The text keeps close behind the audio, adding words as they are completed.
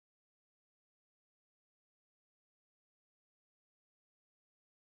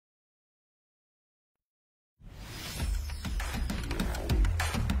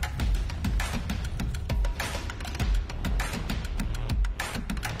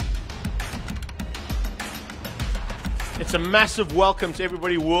It's a massive welcome to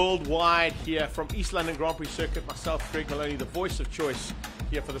everybody worldwide here from East London Grand Prix Circuit. Myself, Greg Maloney, the voice of choice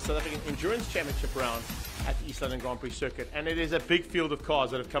here for the South African Endurance Championship round at the East London Grand Prix Circuit. And it is a big field of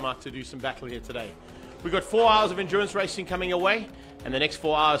cars that have come out to do some battle here today. We've got 4 hours of endurance racing coming away, and the next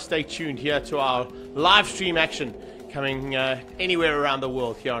 4 hours, stay tuned here to our live stream action coming anywhere around the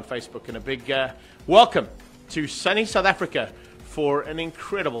world here on Facebook. And a big welcome to sunny South Africa for an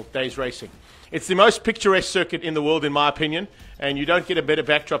incredible day's racing. It's the most picturesque circuit in the world, in my opinion, and you don't get a better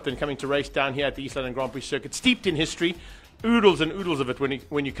backdrop than coming to race down here at the East London Grand Prix Circuit, steeped in history, oodles and oodles of it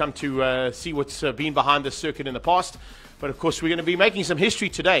when you come to see what's been behind this circuit in the past. But of course, we're going to be making some history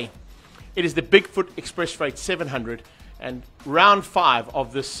today. It is the BigFoot Express Freight 700 and round 5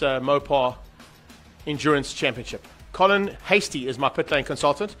 of this Mopar Endurance Championship. Colin Hasty is my pit lane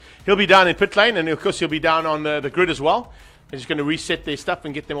consultant. He'll be down in pit lane, and of course he'll be down on the grid as well. They're just going to reset their stuff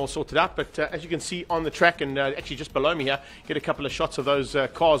and get them all sorted out. But as you can see on the track, and actually just below me here, get a couple of shots of those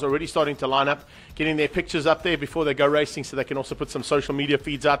cars already starting to line up, getting their pictures up there before they go racing, so they can also put some social media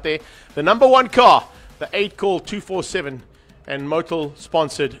feeds out there. The number 1 car, the 8-call 247 and Motul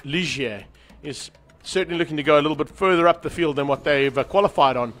sponsored Ligier, is certainly looking to go a little bit further up the field than what they've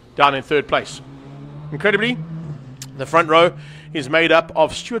qualified on, down in 3rd place. Incredibly, the front row is made up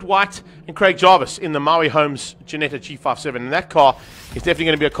of Stuart White and Craig Jarvis in the Maui Homes Ginetta G57. And that car is definitely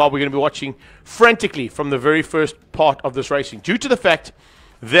going to be a car we're going to be watching frantically from the very first part of this racing, due to the fact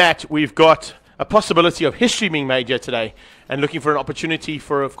that we've got a possibility of history being made here today and looking for an opportunity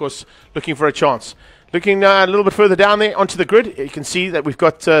for, of course, looking for a chance. Looking a little bit further down there onto the grid, you can see that we've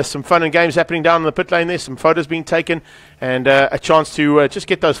got some fun and games happening down in the pit lane there, some photos being taken, and a chance to just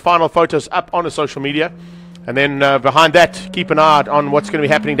get those final photos up on the social media. And then behind that, keep an eye out on what's going to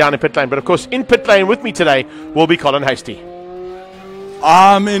be happening down in pit lane. But of course, in pit lane with me today will be Colin Hasty.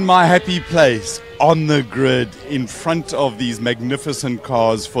 I'm in my happy place on the grid in front of these magnificent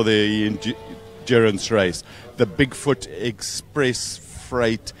cars for the endurance race, the BigFoot Express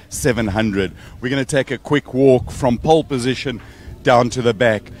Freight 700. We're going to take a quick walk from pole position down to the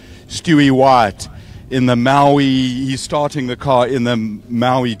back. Stewie White in the Maui, he's starting the car in the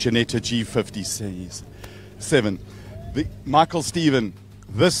Maui Ginetta G57. Michael Stephen,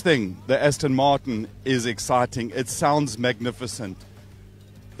 this thing, the Aston Martin, is exciting. It sounds magnificent.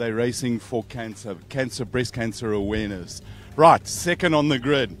 They're racing for breast cancer awareness. Right, second on the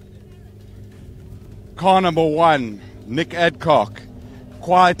grid. Car number 1, Nick Adcock,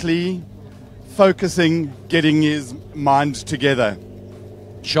 quietly focusing, getting his mind together.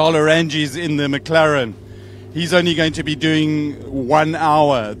 Charles Orangi's in the McLaren. He's only going to be doing 1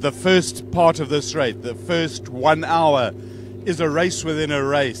 hour. The first part of this race, the first 1 hour, is a race within a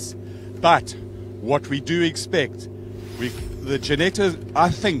race. But what we do expect, the Ginetta, I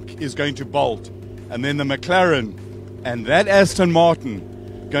think, is going to bolt. And then the McLaren and that Aston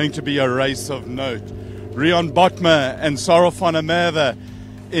Martin, going to be a race of note. Rion Botma and Sarah van der Merwe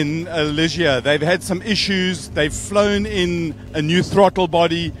in Ligier. They've had some issues. They've flown in a new throttle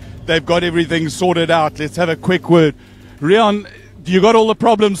body. They've got everything sorted out. Let's have a quick word. Rion, you got all the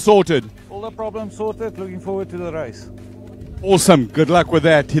problems sorted? All the problems sorted. Looking forward to the race. Awesome. Good luck with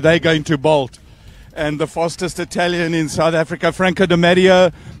that. They're going to bolt. And the fastest Italian in South Africa, Franco Di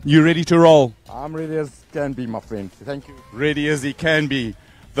Mario, you ready to roll? I'm ready as can be, my friend. Thank you. Ready as he can be.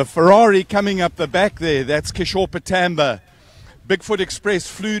 The Ferrari coming up the back there, that's Kishore Patamba. BigFoot Express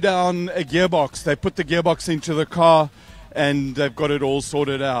flew down a gearbox. They put the gearbox into the car, and they've got it all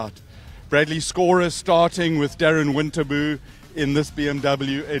sorted out. Bradley Scorer starting with Darren Winterboo in this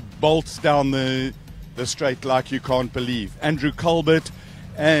BMW. It bolts down the straight like you can't believe. Andrew Colbert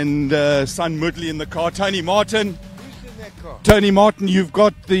and Son Mudley in the car. Tony Martin. Who's in that car? Tony Martin, you've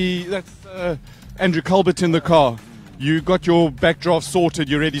got that's Andrew Colbert in the car. You got your backdraft sorted.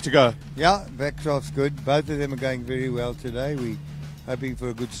 You're ready to go. Yeah, backdraft's good. Both of them are going very well today. We're hoping for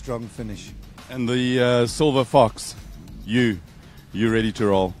a good, strong finish. And the Silver Fox, you ready to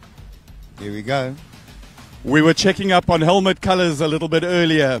roll? Here we go. We were checking up on helmet colors a little bit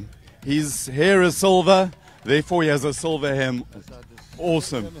earlier. His hair is silver, therefore he has a silver hem.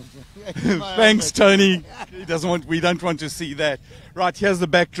 Awesome. Thanks, Tony. We don't want to see that. Right, here's the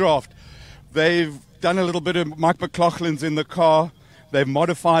backdraft. They've done a little bit of Mike McLaughlin's in the car. They've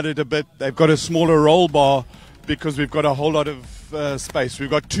modified it a bit. They've got a smaller roll bar because we've got a whole lot of space. We've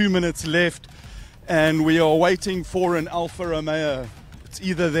got 2 minutes left, and we are waiting for an Alfa Romeo. It's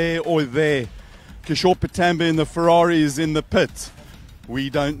either there or there. Kishore Patamba in the Ferrari is in the pit. We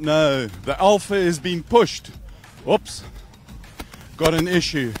don't know. The Alfa is being pushed. Oops. Got an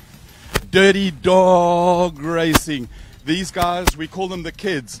issue. Dirty dog racing. These guys, we call them the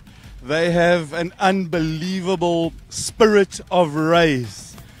kids. They have an unbelievable spirit of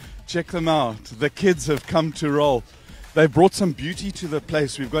race. Check them out. The kids have come to roll. They brought some beauty to the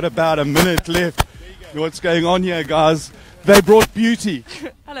place. We've got about a minute left. What's going on here, guys? They brought beauty.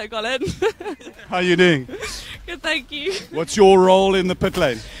 Hello, Colin. How are you doing? Good, thank you. What's your role in the pit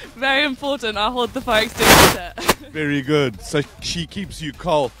lane? Very important. I hold the fire extinguisher. Very good. So she keeps you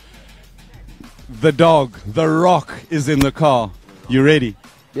cool. The dog, the Rock, is in the car. You ready?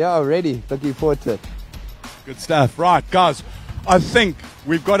 Yeah, ready. Looking forward to it. Good stuff. Right, guys, I think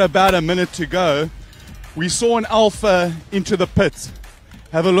we've got about a minute to go. We saw an Alpha into the pits.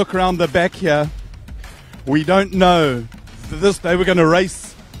 Have a look around the back here. We don't know. They were going to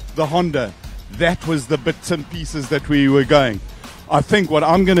race the Honda. That was the bits and pieces that we were going. I think what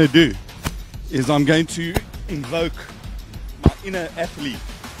I'm going to do is I'm going to invoke my inner athlete.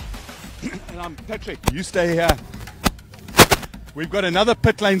 And I'm Patrick, you stay here. We've got another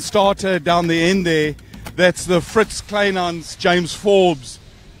pit lane starter down the end there. That's the Fritz Kleinans, James Forbes,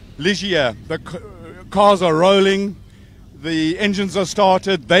 Ligier. The cars are rolling. The engines are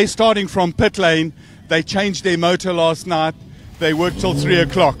started. They're starting from pit lane. They changed their motor last night. They worked till 3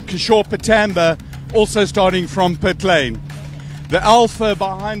 o'clock. Kishore Patamba also starting from pit lane. The Alpha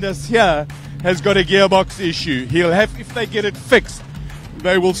behind us here has got a gearbox issue. He'll have, if they get it fixed,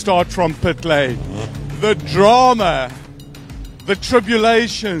 they will start from pit lane. The drama, the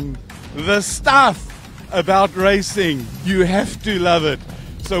tribulation, the stuff about racing, you have to love it.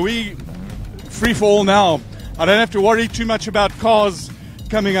 So we free for all now. I don't have to worry too much about cars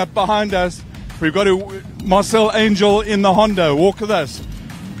coming up behind us. We've got Marcel Angel in the Honda. Walk with us.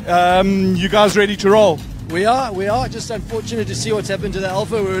 You guys ready to roll? We are. Just unfortunate to see what's happened to the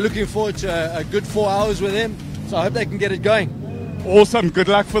Alpha. We were looking forward to a good 4 hours with them, so I hope they can get it going. Awesome. Good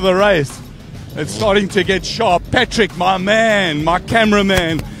luck for the race. It's starting to get sharp. Patrick, my man, my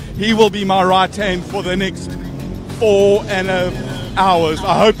cameraman, he will be my right hand for the next 4.5 hours.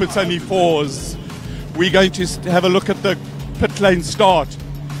 I hope it's only 4s. We're going to have a look at the pit lane start.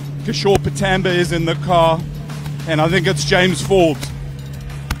 Kishore Patamba is in the car, and I think it's James Forbes.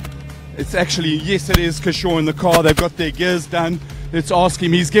 It's actually, yes, it is Kishore in the car. They've got their gears done. Let's ask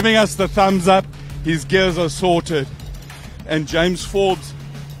him. He's giving us the thumbs up. His gears are sorted. And James Forbes,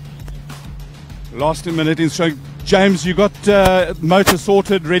 last minute instruction. James, you got motor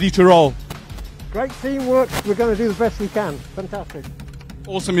sorted, ready to roll. Great teamwork. We're going to do the best we can. Fantastic.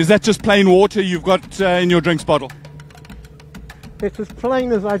 Awesome. Is that just plain water you've got in your drinks bottle? It's as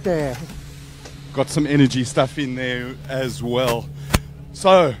plain as I dare. Got some energy stuff in there as well.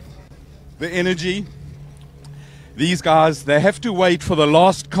 So, the energy, these guys, they have to wait for the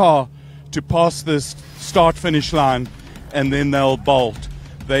last car to pass this start-finish line, and then they'll bolt.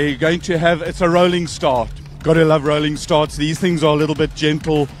 They're going to have, it's a rolling start. Got to love rolling starts. These things are a little bit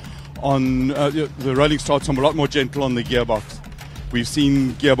gentle on, the rolling starts are a lot more gentle on the gearbox. We've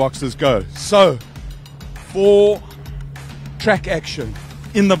seen gearboxes go. So, for track action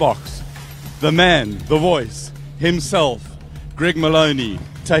in the box, the man, the voice, himself, Greg Maloney.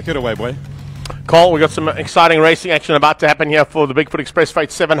 Take it away, boy. Cole, we've got some exciting racing action about to happen here for the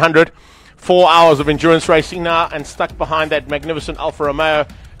BigFoot700. 4 hours of endurance racing now, and stuck behind that magnificent Alfa Romeo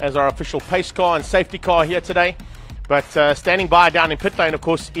as our official pace car and safety car here today. But standing by down in pit lane, of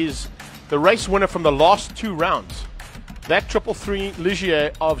course, is the race winner from the last 2 rounds. That 333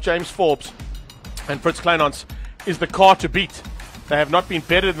 Ligier of James Forbes and Fritz Kleinans is the car to beat. They have not been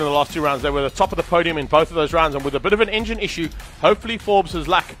better than the last 2 rounds. They were the top of the podium in both of those rounds, and with a bit of an engine issue, hopefully Forbes'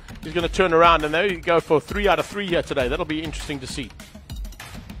 luck is going to turn around, and there you go for 3 out of 3 here today. That'll be interesting to see.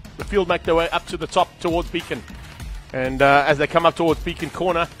 The field make their way up to the top towards Beacon, and as they come up towards Beacon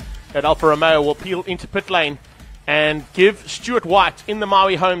Corner, that Alfa Romeo will peel into pit lane and give Stuart White in the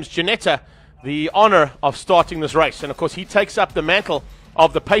Maui Homes Janetta the honour of starting this race. And of course he takes up the mantle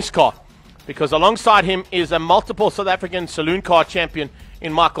of the pace car, because alongside him is a multiple South African saloon car champion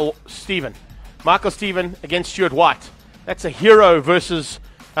in Michael Steven. Michael Steven against Stuart White. That's a hero versus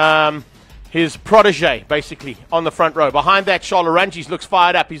his protege, basically, on the front row. Behind that, Charles Oranges looks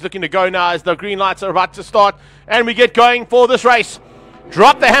fired up. He's looking to go now as the green lights are about to start, and we get going for this race.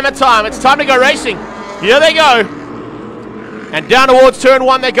 Drop the hammer time. It's time to go racing. Here they go. And down towards turn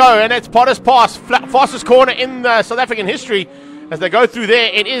 1 they go, and it's Potter's Pass, fastest corner in South African history. As they go through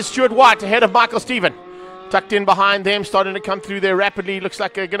there, it is Stuart White ahead of Michael Steven. Tucked in behind them, starting to come through there rapidly. Looks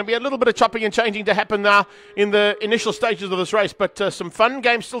like going to be a little bit of chopping and changing to happen now in the initial stages of this race, but some fun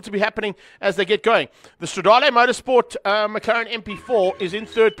games still to be happening as they get going. The Stradale Motorsport McLaren MP4 is in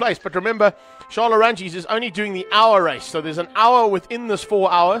 3rd place, but remember, Charles Oranges is only doing the hour race, so there's an hour within this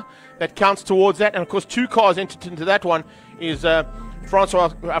 4 hour that counts towards that, and of course 2 cars entered into that one is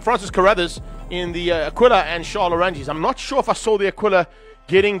Francis Carruthers in the Aquila and Charles Oranges. I'm not sure if I saw the Aquila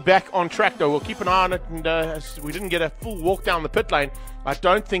getting back on track, though. We'll keep an eye on it, and as we didn't get a full walk down the pit lane, I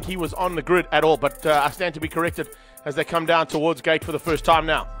don't think he was on the grid at all, but I stand to be corrected as they come down towards gate for the first time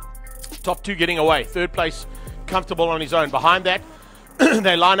now. Top 2 getting away. Third place comfortable on his own. Behind that,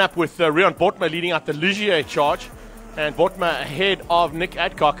 they line up with Rion Bortma leading out the Ligier charge, and Bortma ahead of Nick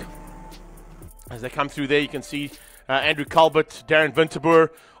Adcock. As they come through there, you can see Andrew Culbert, Darren Winterboer,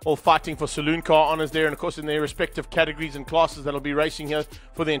 all fighting for saloon car honours there, and of course in their respective categories and classes that'll be racing here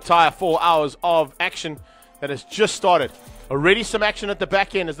for the entire 4 hours of action that has just started. Already some action at the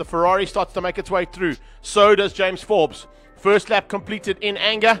back end as the Ferrari starts to make its way through. So does James Forbes. First lap completed in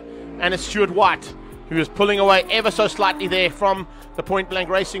anger, and it's Stuart White who is pulling away ever so slightly there from the Point Blank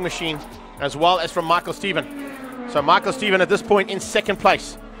Racing machine, as well as from Michael Stephen. So Michael Stephen at this point in second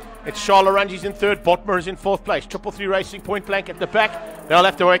place. It's Charles Oranges in third, Botmer is in fourth place. 333 Racing, Point Blank at the back. They'll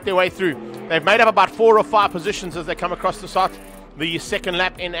have to work their way through. They've made up about 4 or 5 positions as they come across the start. The second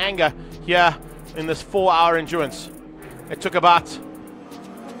lap in anger here in this 4-hour endurance. It took about,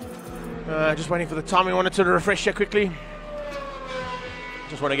 just waiting for the timing monitor to refresh here quickly.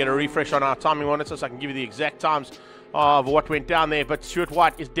 Just want to get a refresh on our timing monitor so I can give you the exact times of what went down there. But Stuart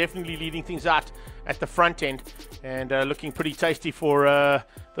White is definitely leading things out at the front end and looking pretty tasty for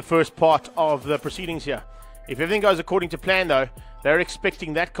the first part of the proceedings here. If everything goes according to plan, though, they're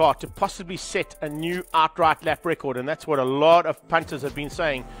expecting that car to possibly set a new outright lap record, and that's what a lot of punters have been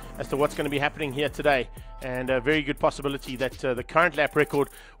saying as to what's going to be happening here today. And a very good possibility that the current lap record,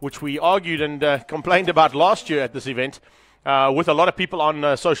 which we argued and complained about last year at this event, with a lot of people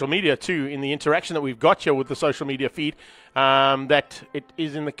on social media too, in the interaction that we've got here with the social media feed, that it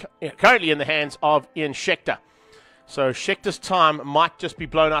is currently in the hands of Ian Schechter. So Schechter's time might just be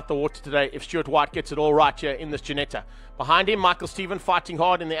blown out the water today if Stuart White gets it all right here in this Ginetta. Behind him, Michael Stephen fighting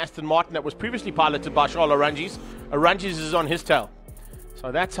hard in the Aston Martin that was previously piloted by Charles Oranges. Oranges is on his tail.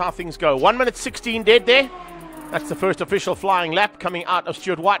 So that's how things go. 1 minute 16 dead there. That's the first official flying lap coming out of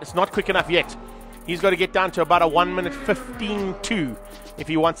Stuart White. It's not quick enough yet. He's got to get down to about a 1 minute 15.2 if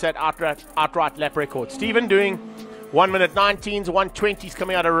he wants that outright lap record. Stephen doing 1 minute 19s, 120s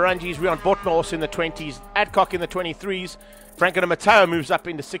coming out of Oranges. Rion Bortma also in the 20s. Adcock in the 23s. Franco de Matteo moves up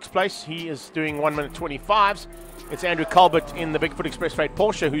into 6th place. He is doing 1 minute 25s. It's Andrew Culbert in the Bigfoot Express Freight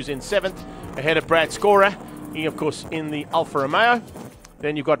Porsche who's in 7th, ahead of Brad Scorer. He, of course, in the Alfa Romeo.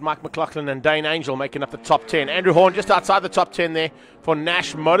 Then you've got Mike McLaughlin and Dane Angel making up the top 10. Andrew Horn just outside the top 10 there for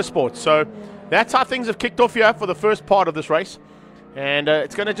Nash Motorsport. So that's how things have kicked off here for the first part of this race. And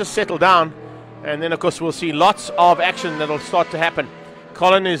it's going to just settle down. And then, of course, we'll see lots of action that'll start to happen.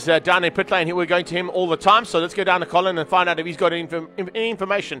 Colin is down in pit lane. Here we're going to him all the time. So let's go down to Colin and find out if he's got any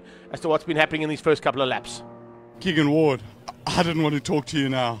information as to what's been happening in these first couple of laps. Keegan Ward, I didn't want to talk to you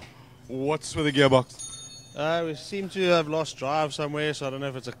now. What's with the gearbox? We seem to have lost drive somewhere, so I don't know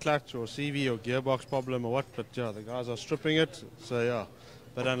if it's a clutch or CV or gearbox problem or what, but yeah, the guys are stripping it, so yeah,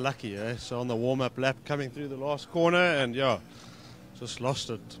 but unlucky, eh? So on the warm-up lap coming through the last corner, and yeah, just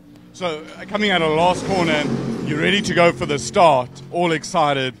lost it. So coming out of the last corner, and you're ready to go for the start, all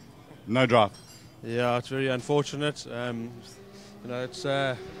excited, no drive. Yeah, it's very unfortunate. It's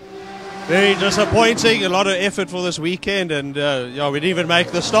very disappointing, a lot of effort for this weekend, and yeah, we didn't even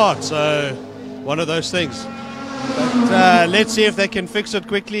make the start, so one of those things. But let's see if they can fix it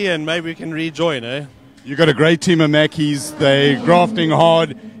quickly and maybe we can rejoin, eh? You got a great team of Mackies. They're grafting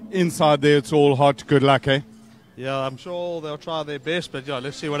hard. Inside there, it's all hot. Good luck, eh? Yeah, I'm sure they'll try their best, but yeah,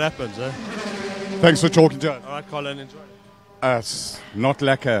 let's see what happens, eh? Thanks for talking to us. All right, Colin, enjoy. It's not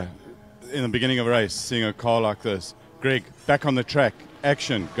lekker in the beginning of a race, seeing a car like this. Greg, back on the track.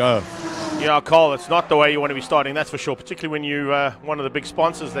 Action, go. Yeah, Cole, it's not the way you want to be starting, that's for sure, particularly when you're one of the big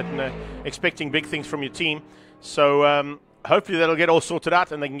sponsors that expecting big things from your team. So hopefully that'll get all sorted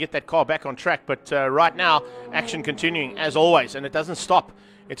out and they can get that car back on track. But right now, action continuing as always, and it doesn't stop.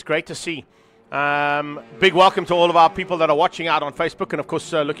 It's great to see. Big welcome to all of our people that are watching out on Facebook, and of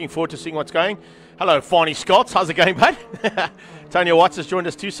course looking forward to seeing what's going. Hello, Farney Scott. How's it going, bud? Tonya Watts has joined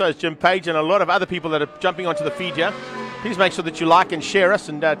us too, so is Jim Page, and a lot of other people that are jumping onto the feed here. Please make sure that you like and share us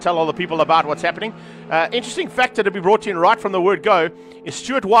and tell all the people about what's happening. Interesting factor to be brought in right from the word go is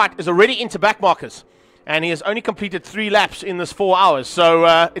Stuart White is already into back markers, and he has only completed 3 laps in this 4 hours. So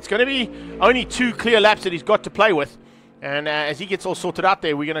it's going to be only 2 clear laps that he's got to play with. And as he gets all sorted out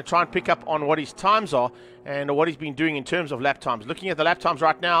there, we're going to try and pick up on what his times are and what he's been doing in terms of lap times. Looking at the lap times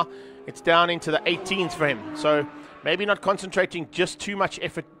right now, it's down into the 18s for him. So maybe not concentrating just too much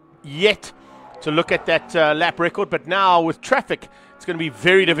effort yet to look at that lap record. But now with traffic, it's going to be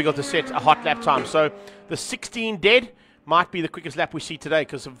very difficult to set a hot lap time. So the 16 dead might be the quickest lap we see today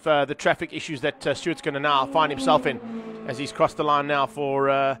because of the traffic issues that Stuart's going to now find himself in as he's crossed the line now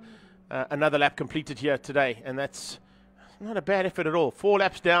for another lap completed here today. And that's not a bad effort at all. 4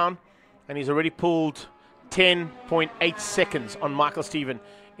 laps down, and he's already pulled 10.8 seconds on Michael Stephen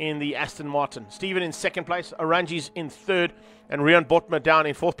in the Aston Martin. Stephen in second place, Orangi's in third, and Rian Botma down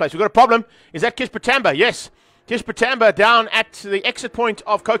in fourth place. We've got a problem. Is that Kish Patamba? Yes. Kish Patamba down at the exit point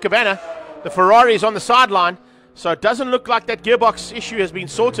of Cochabana. The Ferrari is on the sideline, so it doesn't look like that gearbox issue has been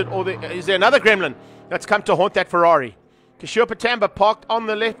sorted, or is there another gremlin that's come to haunt that Ferrari? Kishore Patamba parked on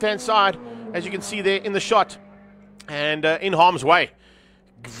the left-hand side, as you can see there in the shot, and in harm's way.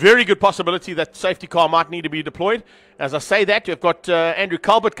 Very good possibility that safety car might need to be deployed. As I say that, you've got Andrew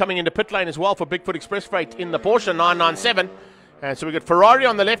Colbert coming into pit lane as well for Bigfoot Express Freight in the Porsche 997. And so we've got Ferrari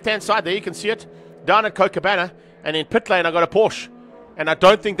on the left-hand side there. You can see it down at Cochabana. And in pit lane, I've got a Porsche. And I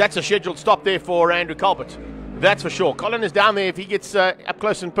don't think that's a scheduled stop there for Andrew Colbert. That's for sure. Colin is down there. If he gets up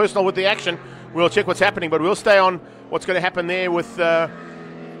close and personal with the action, we'll check what's happening. But we'll stay on what's going to happen there with the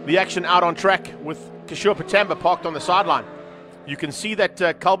action out on track with Kishore Patamba parked on the sideline. You can see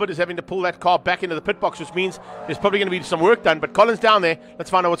that Colbert is having to pull that car back into the pit box, which means there's probably going to be some work done. But Colin's down there.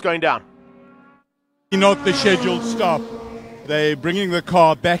 Let's find out what's going down. Not the scheduled stop. They're bringing the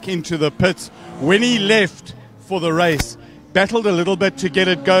car back into the pits. When he left for the race, battled a little bit to get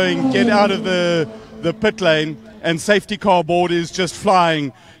it going, get out of the pit lane, and safety car board is just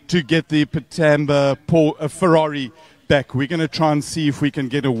flying to get the Patamba Ferrari back. We're going to try and see if we can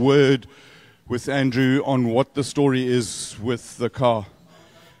get a word with Andrew on what the story is with the car.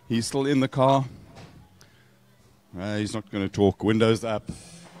 He's still in the car. He's not going to talk. Windows up.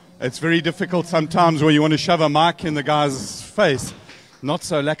 It's very difficult sometimes when you want to shove a mic in the guy's face. Not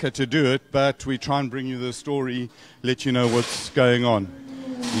so lacquer to do it, but we try and bring you the story, let you know what's going on.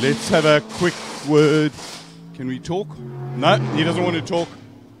 Let's have a quick word. Can we talk? No, he doesn't want to talk.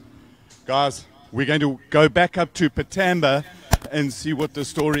 Guys, we're going to go back up to Patamba and see what the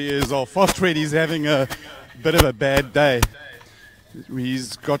story is. Oh, Fast Reddy's having a bit of a bad day.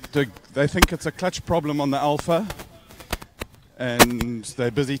 He's got they think it's a clutch problem on the Alpha, and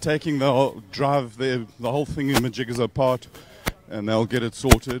they're busy taking the whole thing in the jiggers apart, and they'll get it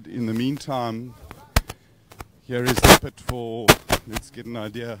sorted. In the meantime, here is the pit for, let's get an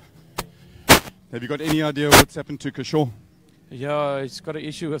idea. Have you got any idea what's happened to Kishore? Yeah, it's got an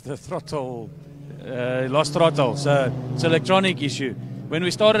issue with the throttle, lost throttle, so it's an electronic issue. When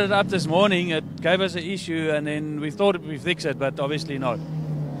we started it up this morning, it gave us an issue, and then we thought we fixed it, but obviously not.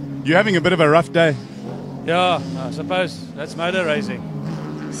 You're having a bit of a rough day. Yeah, I suppose that's motor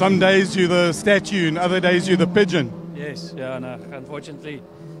racing. Some days you're the statue, and other days you're the pigeon. Yes, yeah, no, unfortunately,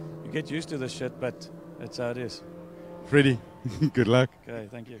 you get used to this shit, but that's how it is. Freddie, good luck. Okay,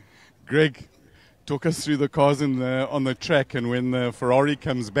 thank you. Greg, talk us through the cars on the track, and when the Ferrari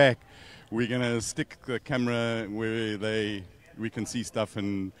comes back, we're going to stick the camera where we can see stuff,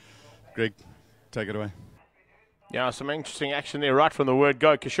 and Greg, take it away. Yeah, some interesting action there right from the word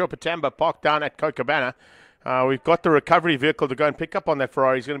go. Kishore Patamba parked down at Cochabana. We've got the recovery vehicle to go and pick up on that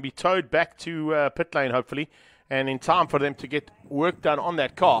Ferrari. He's going to be towed back to pit lane, hopefully, and in time for them to get work done on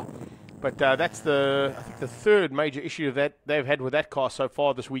that car. But that's I think the third major issue that they've had with that car so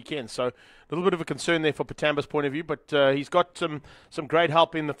far this weekend. So a little bit of a concern there for Patamba's point of view, but he's got some great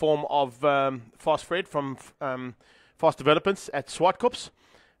help in the form of Fast Fred from Fast Developments at Swartkops.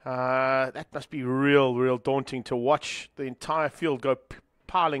 That must be real daunting to watch the entire field go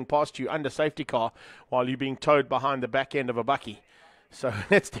piling past you under safety car while you're being towed behind the back end of a bucky. So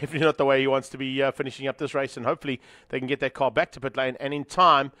that's definitely not the way he wants to be finishing up this race, and hopefully they can get that car back to pit lane and in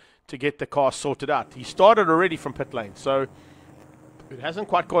time to get the car sorted out. He started already from pit lane, so it hasn't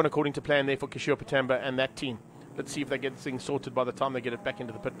quite gone according to plan there for Kishore Patamba and that team. Let's see if they get things sorted by the time they get it back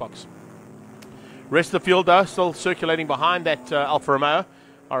into the pit box. Rest of the field, though, still circulating behind that Alfa Romeo,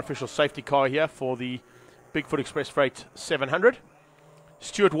 our official safety car here for the Bigfoot Express Freight 700.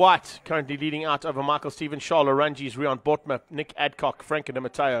 Stuart White currently leading out over Michael Stevens, Charles Oranges, Rian Botma, Nick Adcock, Frank Di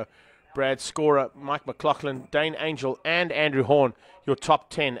Matteo, Brad Scorer, Mike McLaughlin, Dane Angel, and Andrew Horn, your top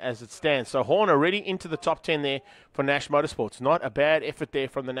 10 as it stands. So Horn already into the top 10 there for Nash Motorsports. Not a bad effort there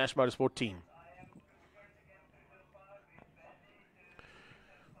from the Nash Motorsport team.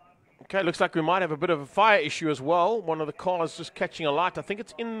 Okay, looks like we might have a bit of a fire issue as well. One of the cars just catching a light. I think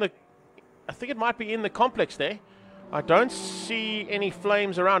it might be in the complex there. I don't see any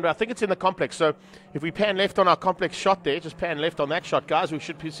flames around, but I think it's in the complex. So if we pan left on our complex shot there, just pan left on that shot, guys, we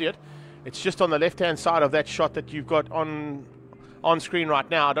should see it. It's just on the left-hand side of that shot that you've got on screen right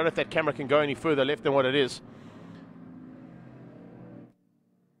now. I don't know if that camera can go any further left than what it is.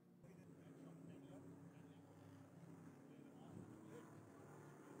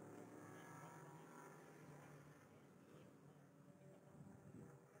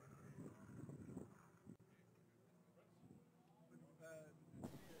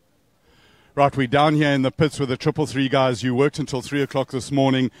 Right, we're down here in the pits with the 333 guys. You worked until 3 o'clock this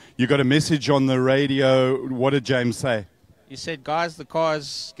morning. You got a message on the radio. What did James say? He said, guys, the car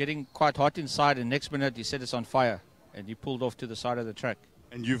is getting quite hot inside, and next minute he said it's on fire, and he pulled off to the side of the track.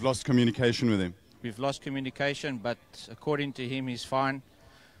 And you've lost communication with him? We've lost communication, but according to him, he's fine.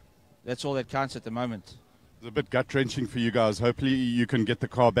 That's all that counts at the moment. It's a bit gut-wrenching for you guys. Hopefully you can get the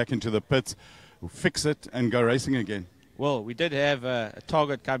car back into the pits, fix it, and go racing again. Well, we did have a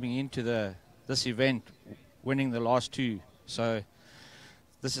target coming into this event, winning the last 2. So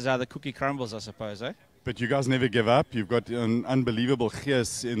this is how the cookie crumbles, I suppose, eh? But you guys never give up. You've got an unbelievable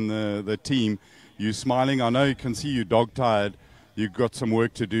gees in the team. You're smiling. I know you can see you dog-tired. You've got some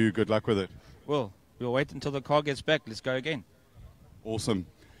work to do. Good luck with it. Well, we'll wait until the car gets back. Let's go again. Awesome.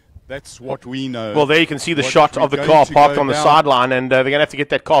 That's what we know. Well, there you can see the shot of the car parked on the sideline, and they're going to have to get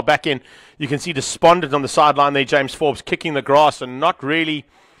that car back in. You can see despondent on the sideline there, James Forbes, kicking the grass and not really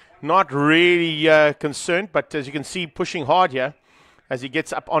concerned, but as you can see, pushing hard here as he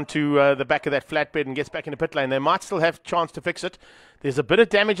gets up onto the back of that flatbed and gets back in the pit lane. They might still have a chance to fix it. There's a bit of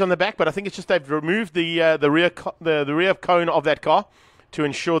damage on the back, but I think it's just they've removed the rear cone of that car to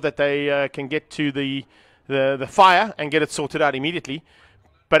ensure that they can get to the fire and get it sorted out immediately.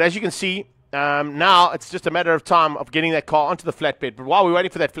 But as you can see, now it's just a matter of time of getting that car onto the flatbed. But while we're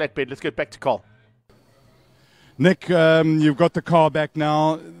waiting for that flatbed, let's get back to Cole. Nick, you've got the car back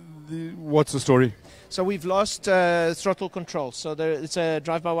now. What's the story? So we've lost throttle control. So it's a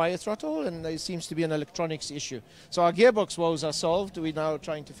drive-by-wire throttle, and there seems to be an electronics issue. So our gearbox woes are solved. We're now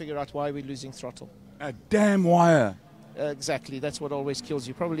trying to figure out why we're losing throttle. A damn wire. Exactly. That's what always kills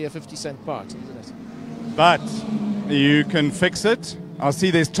you. Probably a 50-cent part, isn't it? But you can fix it. I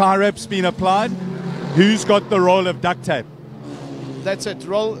see there's tie wraps being applied. Who's got the roll of duct tape? That's it.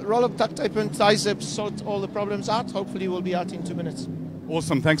 Roll of duct tape and tie zip sort all the problems out. Hopefully we'll be out in 2 minutes.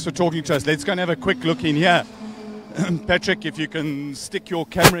 Awesome. Thanks for talking to us. Let's go and have a quick look in here. Patrick, if you can stick your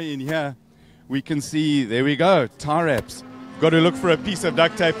camera in here, we can see, there we go, tie wraps. Got to look for a piece of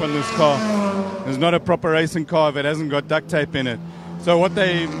duct tape on this car. There's not a proper racing car if it hasn't got duct tape in it. So what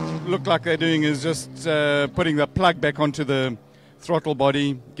they look like they're doing is just putting the plug back onto the throttle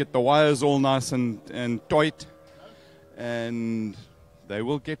body, get the wires all nice and tight, and they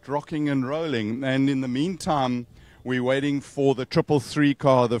will get rocking and rolling. And in the meantime, we're waiting for the 333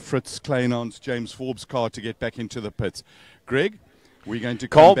 car, the Fritz Kleinans James Forbes car, to get back into the pits. Greg, we're going to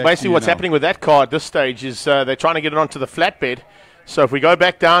come Cole, back basically to what's now. happening with that car at this stage is they're trying to get it onto the flatbed. So if we go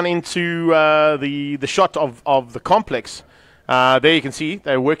back down into the shot of the complex, there you can see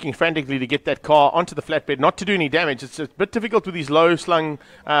they're working frantically to get that car onto the flatbed, not to do any damage. It's a bit difficult with these low-slung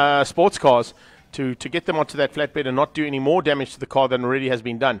sports cars to get them onto that flatbed and not do any more damage to the car than already has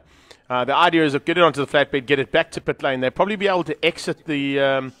been done. The idea is to get it onto the flatbed, get it back to pit lane. They'll probably be able to exit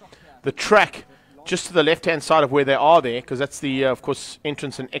the track just to the left-hand side of where they are there, because that's the, of course,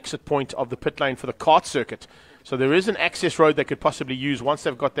 entrance and exit point of the pit lane for the kart circuit. So there is an access road they could possibly use once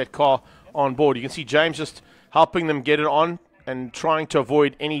they've got that car on board. You can see James just helping them get it on and trying to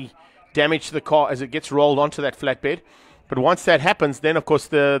avoid any damage to the car as it gets rolled onto that flatbed. But once that happens, then, of course,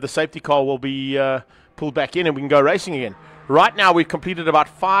 the safety car will be pulled back in and we can go racing again. Right now, we've completed about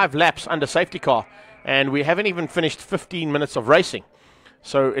 5 laps under safety car, and we haven't even finished 15 minutes of racing.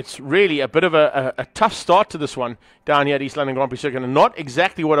 So it's really a bit of a tough start to this one down here at East London Grand Prix Circuit, and not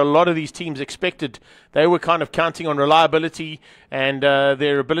exactly what a lot of these teams expected. They were kind of counting on reliability and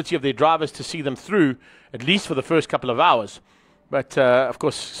their ability of their drivers to see them through, at least for the first couple of hours. But, of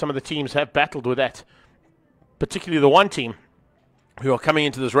course, some of the teams have battled with that, particularly the one team who are coming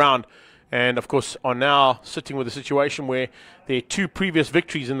into this round and, of course, are now sitting with a situation where their 2 previous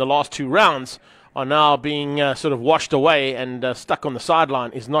victories in the last 2 rounds are now being sort of washed away and stuck on the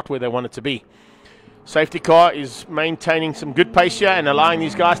sideline is not where they want it to be. Safety car is maintaining some good pace here and allowing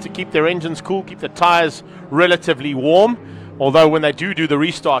these guys to keep their engines cool, keep the tyres relatively warm. Although when they do the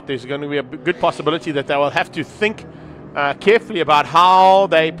restart, there's going to be a good possibility that they will have to think carefully about how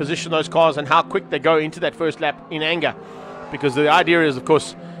they position those cars and how quick they go into that first lap in anger. Because the idea is, of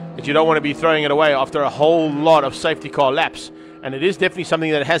course, that you don't want to be throwing it away after a whole lot of safety car laps. And it is definitely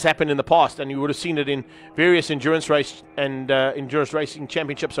something that has happened in the past, and you would have seen it in various endurance race and endurance racing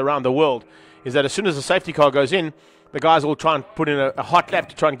championships around the world, is that as soon as the safety car goes in, the guys will try and put in a hot lap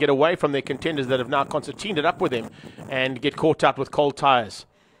to try and get away from their contenders that have now concertinaed up with them and get caught out with cold tires.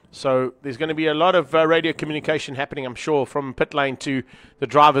 So there's going to be a lot of radio communication happening, I'm sure, from pit lane to the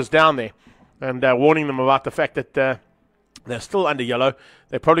drivers down there, and warning them about the fact that they're still under yellow.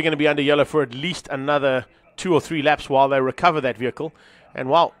 They're probably going to be under yellow for at least another 2 or 3 laps while they recover that vehicle. And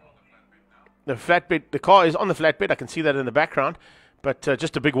while the car is on the flatbed, I can see that in the background, But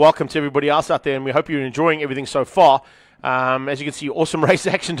just a big welcome to everybody else out there, and we hope you're enjoying everything so far. As you can see, awesome race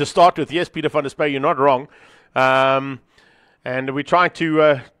action to start with. Yes, Peter van der Spey, you're not wrong. And we're trying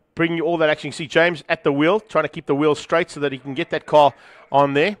to bring you all that action. You see James at the wheel, trying to keep the wheel straight so that he can get that car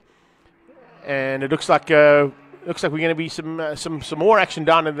on there. And it looks like we're going to be some more action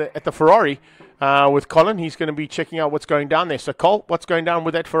down at the Ferrari with Colin. He's going to be checking out what's going down there. So, Cole, what's going down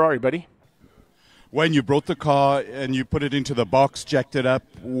with that Ferrari, buddy? When you brought the car and you put it into the box, jacked it up,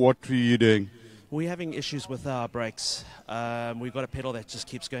 what were you doing? We're having issues with our brakes. We've got a pedal that just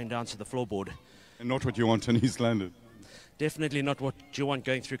keeps going down to the floorboard. And not what you want in East London. Definitely not what you want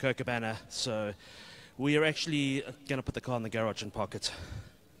going through Copacabana. So we are actually going to put the car in the garage and park it.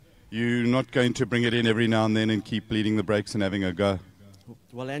 You're not going to bring it in every now and then and keep bleeding the brakes and having a go?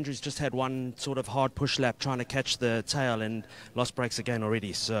 Well, Andrew's just had one sort of hard push lap trying to catch the tail and lost brakes again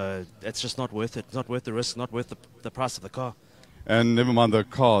already. So it's just not worth it. It's not worth the risk, not worth the price of the car. And never mind the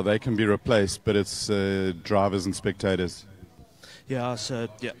car, they can be replaced, but it's drivers and spectators. Yeah, so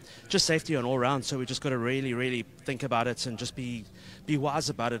yeah, just safety on all round. So we just got to really, really think about it and just be wise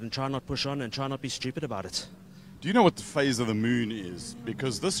about it and try not push on and try not be stupid about it. Do you know what the phase of the moon is?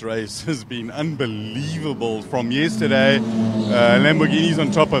 Because this race has been unbelievable from yesterday. Lamborghinis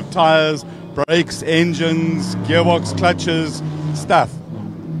on top of tires, brakes, engines, gearbox, clutches, stuff.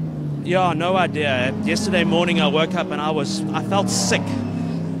 Yeah, no idea. Yesterday morning I woke up and I felt sick.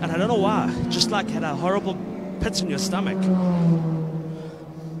 And I don't know why. Just like had a horrible pit in your stomach.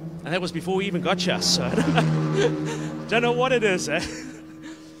 And that was before we even got here, so I don't know what it is, eh?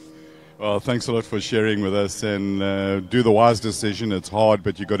 Well, thanks a lot for sharing with us, and do the wise decision. It's hard,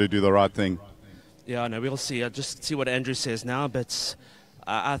 but you got to do the right thing. Yeah, no, we'll see. I'll just see what Andrew says now, but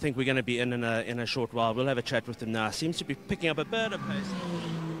I think we're going to be in a short while. We'll have a chat with him now. Seems to be picking up a bit of pace.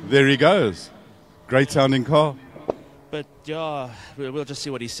 There he goes. Great sounding car. But yeah, we'll just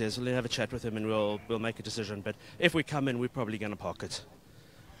see what he says. We'll have a chat with him and we'll make a decision. But if we come in, we're probably going to park it.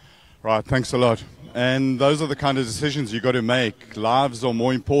 Right, thanks a lot. And those are the kind of decisions you've got to make. Lives are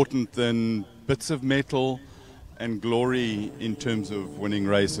more important than bits of metal and glory in terms of winning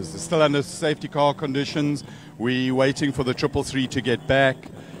races. They're still under safety car conditions. We're waiting for the 333 to get back.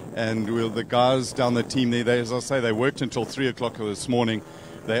 And the guys down the team, as I say, they worked until 3 o'clock this morning.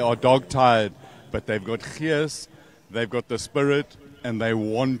 They are dog-tired, but they've got gears, they've got the spirit, and they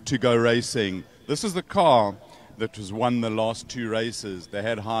want to go racing. This is the car that has won the last 2 races. They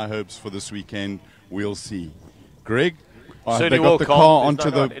had high hopes for this weekend. We'll see. Greg, they got the car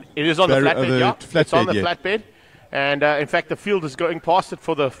onto the... It is on the flatbed, yeah. It's on the flatbed. And in fact, the field is going past it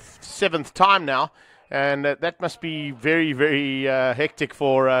for the 7th time now. And that must be very, very hectic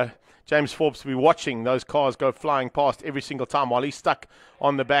for James Forbes to be watching those cars go flying past every single time while he's stuck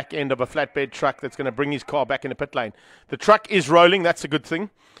on the back end of a flatbed truck that's going to bring his car back in the pit lane. The truck is rolling. That's a good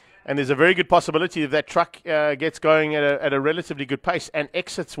thing. And there's a very good possibility that truck gets going at a relatively good pace and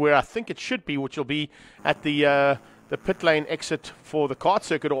exits where I think it should be, which will be at the pit lane exit for the kart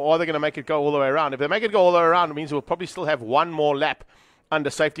circuit, or are they going to make it go all the way around? If they make it go all the way around, it means we'll probably still have one more lap under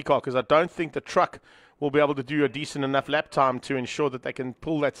safety car, because I don't think the truck will be able to do a decent enough lap time to ensure that they can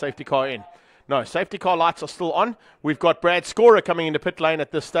pull that safety car in. No, safety car lights are still on. We've got Brad Scorer coming into pit lane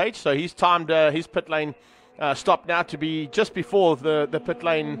at this stage, so he's timed his pit lane stop now to be just before the pit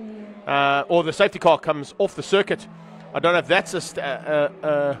lane or the safety car comes off the circuit. I don't know if that's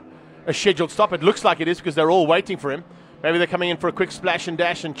a scheduled stop. It looks like it is because they're all waiting for him. Maybe they're coming in for a quick splash and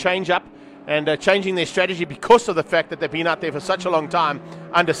dash and change up and changing their strategy because of the fact that they've been out there for such a long time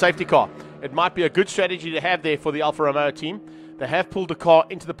under safety car. It might be a good strategy to have there for the Alfa Romeo team. They have pulled the car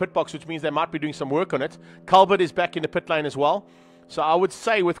into the pit box, which means they might be doing some work on it. Culbert is back in the pit lane as well. So I would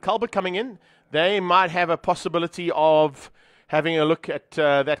say with Culbert coming in, they might have a possibility of having a look at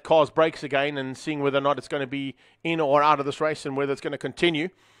that car's brakes again and seeing whether or not it's going to be in or out of this race and whether it's going to continue.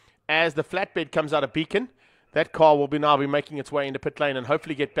 As the flatbed comes out of Beacon, that car will now be making its way into pit lane and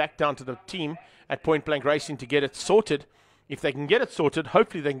hopefully get back down to the team at Point Blank Racing to get it sorted. If they can get it sorted,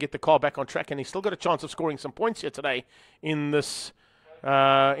 hopefully they can get the car back on track, and he's still got a chance of scoring some points here today in this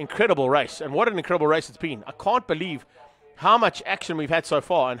incredible race. And what an incredible race it's been. I can't believe how much action we've had so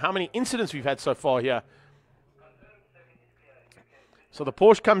far and how many incidents we've had so far here. So the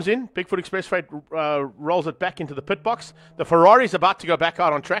Porsche comes in, Bigfoot Express Freight rolls it back into the pit box. The Ferrari's about to go back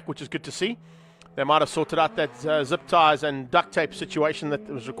out on track, which is good to see. They might have sorted out that zip ties and duct tape situation that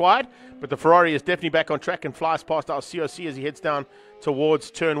was required, but the Ferrari is definitely back on track and flies past our COC as he heads down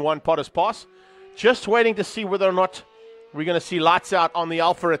towards turn 1 Potter's Pass. Just waiting to see whether or not we're going to see lights out on the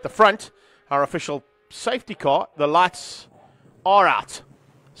Alfa at the front, our official safety car. The lights are out.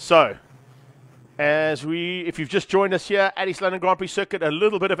 So If you've just joined us here at East London Grand Prix Circuit, a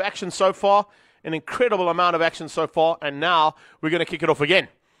little bit of action so far, an incredible amount of action so far, and now we're going to kick it off again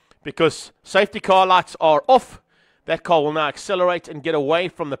because safety car lights are off. That car will now accelerate and get away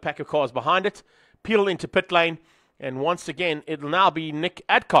from the pack of cars behind it, peel into pit lane, and once again, it'll now be Nick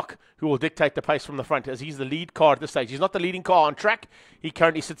Adcock who will dictate the pace from the front as he's the lead car at this stage. He's not the leading car on track. He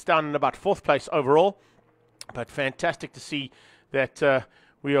currently sits down in about 4th place overall, but fantastic to see that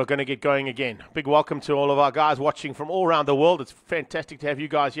we are going to get going again. Big welcome to all of our guys watching from all around the world. It's fantastic to have you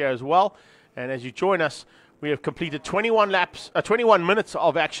guys here as well. And as you join us, we have completed 21 minutes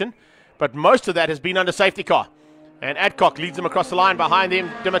of action, but most of that has been under safety car. And Adcock leads them across the line. Behind him,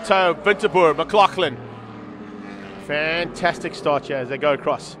 Dimito, Winterboer, McLaughlin. Fantastic start here as they go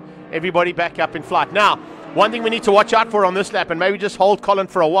across. Everybody back up in flight. Now, one thing we need to watch out for on this lap, and maybe just hold Colin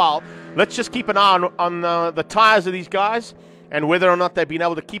for a while, let's just keep an eye on the tyres of these guys and whether or not they've been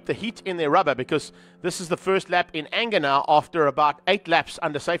able to keep the heat in their rubber, because this is the first lap in anger now after about 8 laps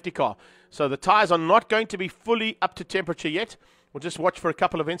under safety car. So the tyres are not going to be fully up to temperature yet. We'll just watch for a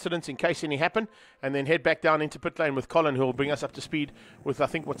couple of incidents in case any happen, and then head back down into pit lane with Colin, who will bring us up to speed with, I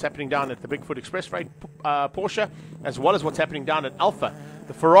think, what's happening down at the BigFoot Expressway Porsche, as well as what's happening down at Alpha.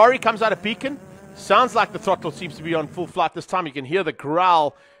 The Ferrari comes out of Beacon. Sounds like the throttle seems to be on full flight this time. You can hear the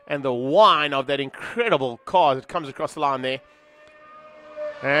growl and the whine of that incredible car that comes across the line there.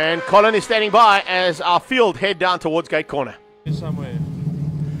 And Colin is standing by as our field head down towards gate corner. Somewhere.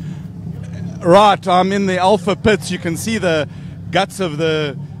 Right, I'm in the Alpha pits. You can see the guts of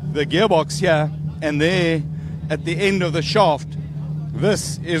the gearbox here, and there at the end of the shaft,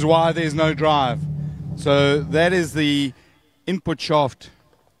 this is why there's no drive. So that is the input shaft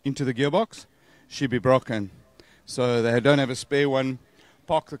into the gearbox. Should be broken. So they don't have a spare one.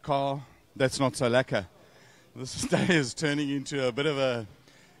 Park the car. That's not so lacquer. This day is turning into a bit of a...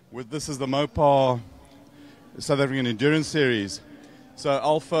 This is the Mopar South African Endurance Series. So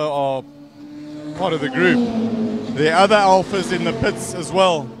Alpha are part of the group. There are other Alphas in the pits as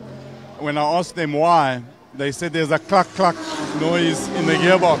well. When I asked them why, they said there's a cluck-cluck noise in the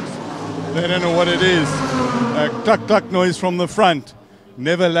gearbox. They don't know what it is. A cluck-cluck noise from the front.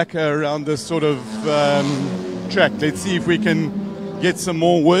 Never lacquer around this sort of track. Let's see if we can get some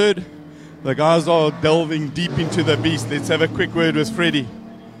more word. The guys are delving deep into the beast. Let's have a quick word with Freddie.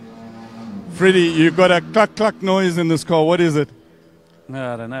 Freddie, you've got a cluck-cluck noise in this car. What is it?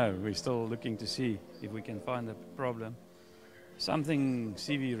 No, I don't know. We're still looking to see if we can find the problem. Something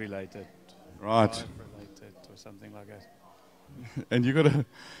CV related. Right. Related or something like that. And you got to...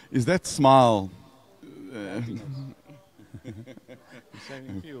 Is that smile?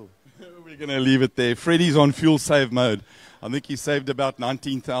 Saving fuel. We're going to leave it there. Freddie's on fuel save mode. I think he saved about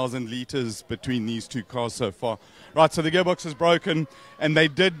 19,000 litres between these two cars so far. Right, so the gearbox is broken, and they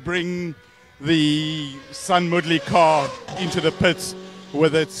did bring the Sun Mudley car into the pits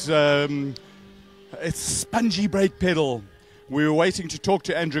with its spongy brake pedal. We were waiting to talk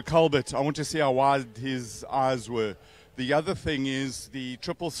to Andrew Colbert. I want to see how wide his eyes were. The other thing is the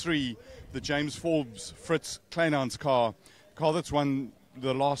 333, the James Forbes Fritz Kleinhans car that's won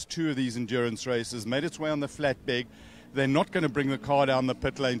the last 2 of these endurance races, made its way on the flatbed. They're not going to bring the car down the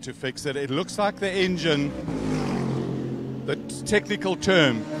pit lane to fix it. It looks like the engine, the technical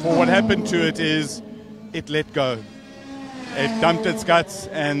term for what happened to it is it let go. It dumped its guts,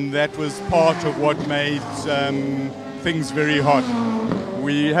 and that was part of what made things very hot.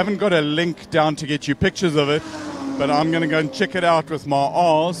 We haven't got a link down to get you pictures of it, but I'm going to go and check it out with my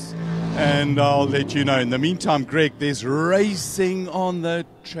arse, and I'll let you know. In the meantime, Greg, there's racing on the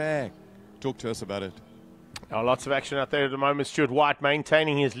track. Talk to us about it. Lots of action out there at the moment. Stuart White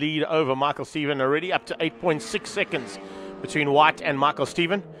maintaining his lead over Michael Stephen, already up to 8.6 seconds between White and Michael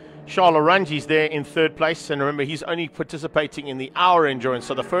Stephen. Charles Orangi's there in 3rd place, and remember, he's only participating in the hour endurance.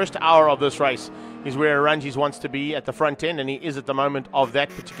 So the first hour of this race is where Orangi's wants to be at the front end, and he is at the moment of that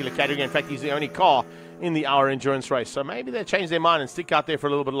particular category. In fact, he's the only car in the hour endurance race. So maybe they'll change their mind and stick out there for a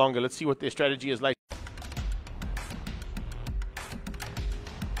little bit longer. Let's see what their strategy is later.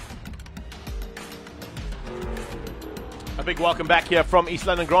 A big welcome back here from East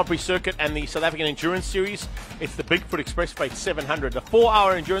London Grand Prix Circuit and the South African Endurance Series. It's the BigFoot Expressway 700, a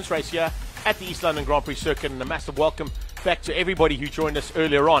 4-hour endurance race here at the East London Grand Prix Circuit, and a massive welcome back to everybody who joined us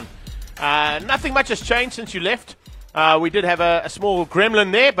earlier on. Nothing much has changed since you left. We did have a small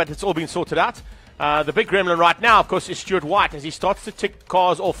gremlin there, but it's all been sorted out. The big gremlin right now, of course, is Stuart White as he starts to tick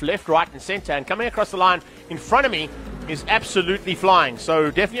cars off left, right, and centre. And coming across the line in front of me is absolutely flying.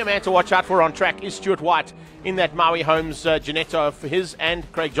 So definitely a man to watch out for on track is Stuart White in that Maui Holmes Ginetto for his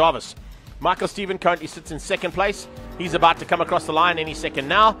and Craig Jarvis. Michael Stephen currently sits in 2nd place. He's about to come across the line any second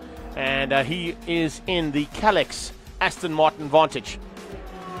now. and he is in the Calex Aston Martin Vantage.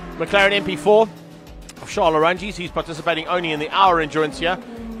 McLaren MP4 of Charles Oranges. He's participating only in the hour endurance here.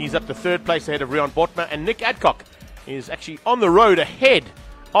 He's up to third place ahead of Rian Botma, and Nick Adcock is actually on the road ahead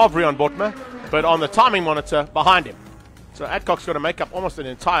of Rian Botma, but on the timing monitor behind him. So Adcock's got to make up almost an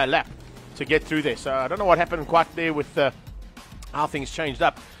entire lap to get through there. So I don't know what happened quite there with how things changed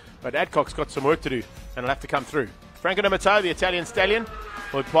up, but Adcock's got some work to do, and he'll have to come through. Franco D'Amato, the Italian stallion,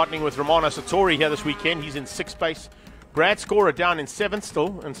 will be partnering with Romano Sartori here this weekend. He's in 6th place. Brad Scorer down in 7th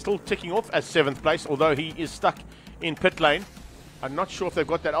still, and still ticking off as 7th place, although he is stuck in pit lane. I'm not sure if they've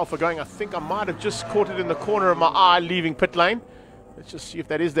got that Alpha going. I think I might have just caught it in the corner of my eye leaving pit lane. Let's just see if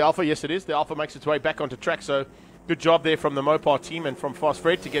that is the Alpha. Yes, it is. The Alpha makes its way back onto track, so good job there from the Mopar team and from Fast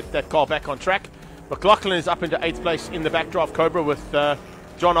Fred to get that car back on track. McLaughlin is up into 8th place in the backdraft Cobra, with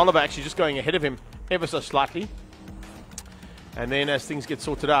John Oliver actually just going ahead of him ever so slightly. And then as things get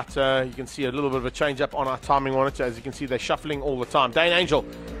sorted out, you can see a little bit of a change up on our timing monitor. As you can see, they're shuffling all the time. Dane Angel,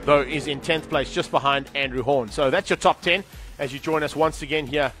 though, is in 10th place just behind Andrew Horn. So that's your top 10 as you join us once again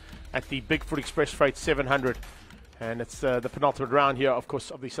here at the Bigfoot Express Freight 700. And it's the penultimate round here, of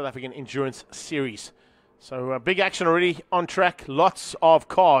course, of the South African Endurance Series. So big action already on track. Lots of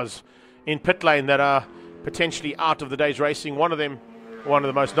cars in pit lane that are potentially out of the day's racing. One of them, one of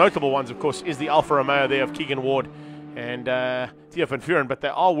the most notable ones, of course, is the Alfa Romeo there of Keegan Ward and Theo van Vuren, but they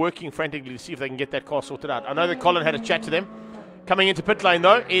are working frantically to see if they can get that car sorted out. I know that Colin had a chat to them. Coming into pit lane,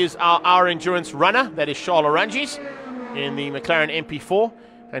 though, is our endurance runner. That is Charles Oranges in the McLaren MP4,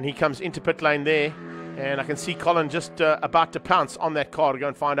 and he comes into pit lane there, and I can see Colin just about to pounce on that car to go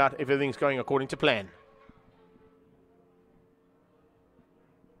and find out if everything's going according to plan.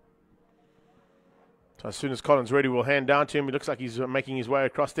 So as soon as Colin's ready, we'll hand down to him. He looks like he's making his way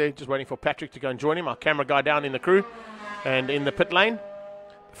across there, just waiting for Patrick to go and join him, our camera guy down in the crew and in the pit lane.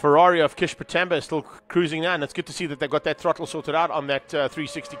 The Ferrari of Kish Patamba is still cruising now, and it's good to see that they've got that throttle sorted out on that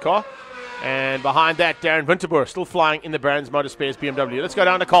 360 car. And behind that, Darren Winterboer still flying in the Barron's Motorspares BMW. Let's go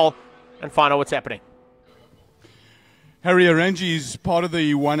down to Cole and find out what's happening. Harry Oranges, part of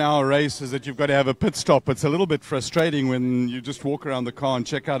the 1 hour race is that you've got to have a pit stop. It's a little bit frustrating when you just walk around the car and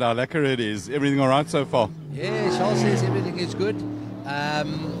check out how lacquer it is. Everything all right so far? Yeah, Charles says everything is good. He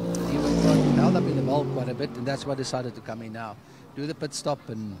was held up in the bulb quite a bit, and that's why I decided to come in now. Do the pit stop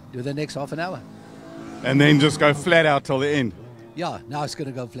and do the next half an hour. And then just go flat out till the end? Yeah, now it's going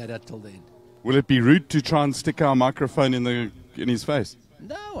to go flat out till the end. Will it be rude to try and stick our microphone in his face?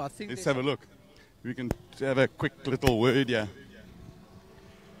 No, I think... Let's have a look. We can have a quick little word here.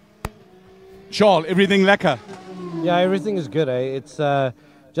 Charles, everything lacquer? Yeah, everything is good. It's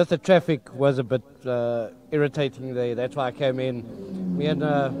just the traffic was a bit irritating there. That's why I came in. Me and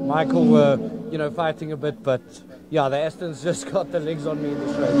Michael were, fighting a bit, but yeah, the Astons just got the legs on me in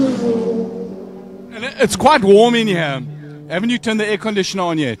this race. And it's quite warm in here. Haven't you turned the air conditioner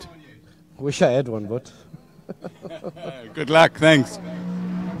on yet? Wish I had one, but... Good luck, thanks.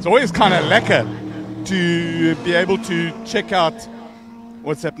 It's always kind of lacquer to be able to check out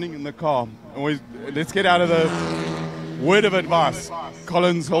what's happening in the car. Let's get out of the word of advice.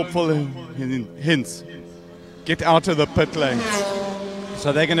 Colin's helpful hints. Get out of the pit lane.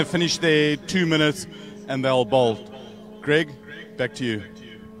 So they're going to finish their 2 minutes and they'll bolt. Greg, back to you.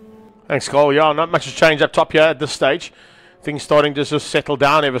 Thanks, Cole. Yeah, not much has changed up top here at this stage. Things starting to just settle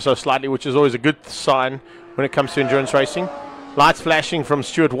down ever so slightly, which is always a good sign when it comes to endurance racing. Lights flashing from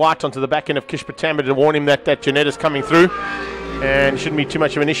Stuart White onto the back end of Kish Patamba to warn him that Jeanette is coming through. And it shouldn't be too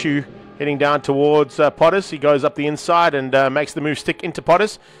much of an issue heading down towards Potters. He goes up the inside and makes the move stick into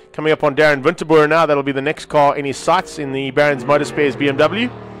Potters. Coming up on Darren Winterboer now. That'll be the next car in his sights in the Barron's Motorspares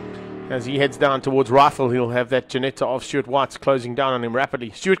BMW. As he heads down towards Rifle, he'll have that Janetta of Stuart White's closing down on him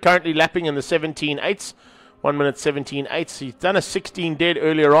rapidly. Stuart currently lapping in the 17.8s. 1 minute 17.8. He's done a 16 dead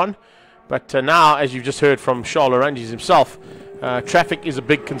earlier on. But now, as you've just heard from Charles Oranges himself, traffic is a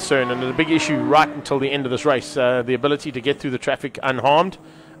big concern and a big issue right until the end of this race. The ability to get through the traffic unharmed,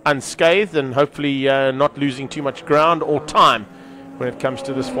 unscathed, and hopefully not losing too much ground or time when it comes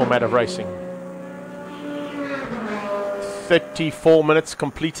to this format of racing. 34 minutes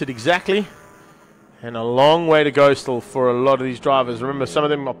completed exactly, and a long way to go still for a lot of these drivers. Remember, some of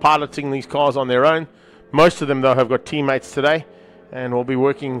them are piloting these cars on their own. Most of them, though, have got teammates today, and we'll be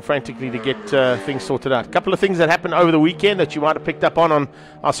working frantically to get things sorted out. A couple of things that happened over the weekend that you might have picked up on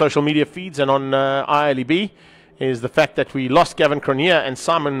our social media feeds and on ILEB is the fact that we lost Gavin Cronier and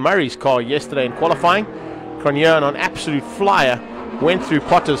Simon Murray's car yesterday in qualifying. Cronier, on an absolute flyer, went through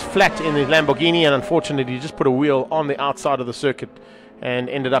Potter's flat in the Lamborghini, and unfortunately just put a wheel on the outside of the circuit and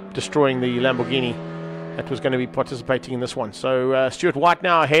ended up destroying the Lamborghini. that was going to be participating in this one. So Stuart White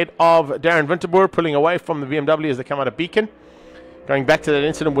now ahead of Darren Winterboer, pulling away from the BMW as they come out of Beacon. Going back to that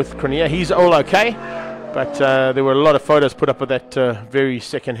incident with Cornea, he's all okay, but there were a lot of photos put up of that very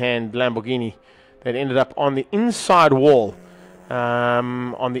second-hand Lamborghini that ended up on the inside wall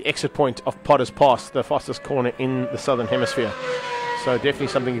on the exit point of Potter's Pass, the fastest corner in the Southern Hemisphere. So definitely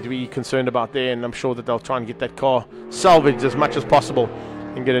something to be concerned about there, and I'm sure that they'll try and get that car salvaged as much as possible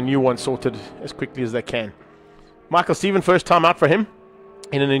and get a new one sorted as quickly as they can. Michael Stephen, first time out for him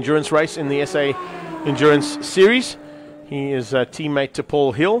in an endurance race in the SA Endurance Series. He is a teammate to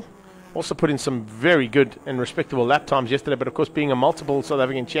Paul Hill. Also put in some very good and respectable lap times yesterday, but of course being a multiple South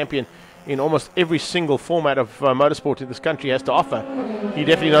African champion in almost every single format of motorsport in this country has to offer, he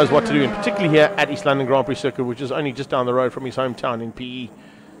definitely knows what to do, and particularly here at East London Grand Prix Circuit, which is only just down the road from his hometown in PE.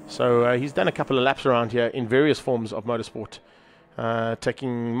 So he's done a couple of laps around here in various forms of motorsport,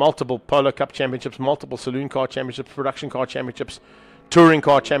 taking multiple Polo Cup championships, multiple saloon car championships, production car championships, touring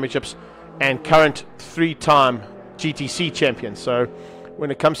car championships, and current 3-time GTC champion. So when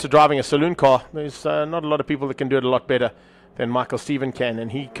it comes to driving a saloon car, there's not a lot of people that can do it a lot better than Michael Stephen can,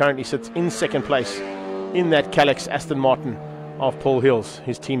 and he currently sits in second place in that Calyx Aston Martin of Paul Hill's,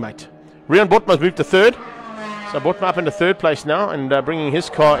 his teammate. Rian Botma's moved to third, so Botma up into third place now, and bringing his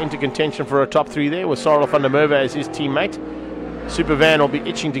car into contention for a top 3 there with Sarel van der Merwe as his teammate. Super Van will be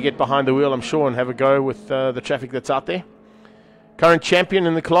itching to get behind the wheel, I'm sure, and have a go with the traffic that's out there. Current champion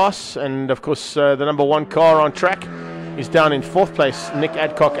in the class, and of course the number 1 car on track is down in 4th place. Nick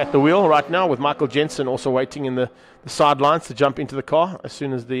Adcock at the wheel right now, with Michael Jensen also waiting in the sidelines to jump into the car as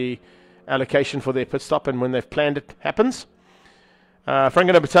soon as the allocation for their pit stop and when they've planned it happens.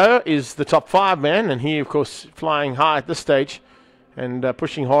 Franco Nabateo is the top 5 man, and he of course flying high at this stage and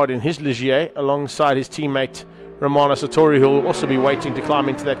pushing hard in his Ligier alongside his teammate Romano Sartori, who will also be waiting to climb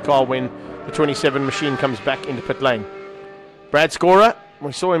into that car when the 27 machine comes back into pit lane. Brad Scorer,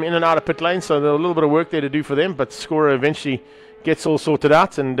 we saw him in and out of pit lane, so there's a little bit of work there to do for them, but Scorer eventually gets all sorted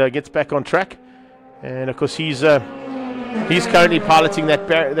out and gets back on track. And of course he's currently piloting that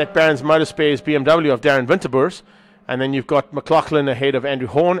Barron's Motorspares BMW of Darren Winterboer's. And then you've got McLaughlin ahead of Andrew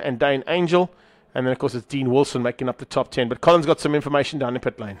Horn and Dane Angel. And then of course it's Dean Wilson making up the top 10. But Colin's got some information down in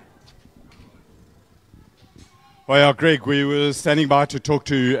pit lane. Well, yeah, Greg, we were standing by to talk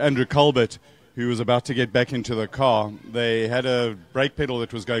to Andrew Colbert, who was about to get back into the car. They had a brake pedal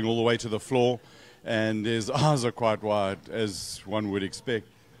that was going all the way to the floor, and his eyes are quite wide, as one would expect.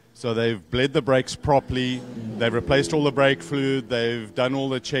 So they've bled the brakes properly, they've replaced all the brake fluid, they've done all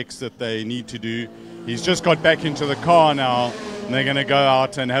the checks that they need to do. He's just got back into the car now, and they're going to go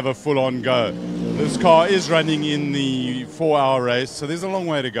out and have a full-on go. This car is running in the 4-hour race, so there's a long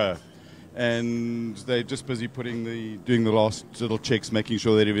way to go. And they're just busy doing the last little checks, making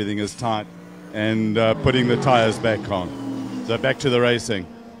sure that everything is tight, and putting the tires back on. So back to the racing.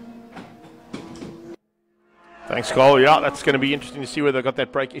 Thanks, Cole. Yeah, that's going to be interesting to see whether they've got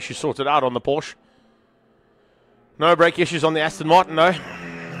that brake issue sorted out on the Porsche. No brake issues on the Aston Martin, though.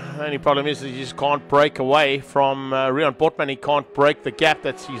 The only problem is that he just can't break away from Rian Botman. He can't break the gap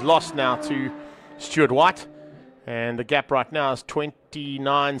that he's lost now to Stuart White. And the gap right now is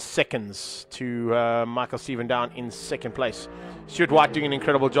 29 seconds to Michael Stephen down in second place. Stuart White doing an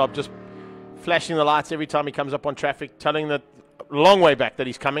incredible job, just flashing the lights every time he comes up on traffic, telling the long way back that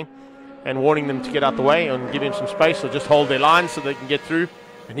he's coming, and warning them to get out the way and give him some space, or just hold their line so they can get through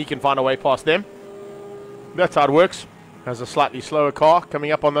and he can find a way past them. That's how it works. Has a slightly slower car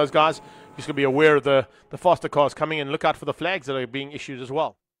coming up on those guys. He's going to be aware of the faster cars coming, and look out for the flags that are being issued as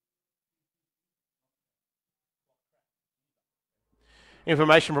well.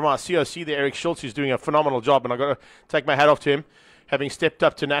 Information from our COC there, Eric Schultz, who's doing a phenomenal job, and I've got to take my hat off to him. Having stepped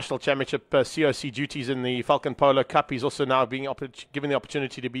up to National Championship COC duties in the Falcon Polo Cup, he's also now being given the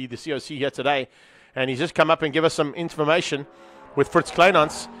opportunity to be the COC here today. And he's just come up and give us some information with Fritz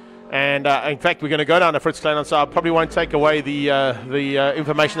Kleinans. And in fact, we're going to go down to Fritz Kleinans, so I probably won't take away the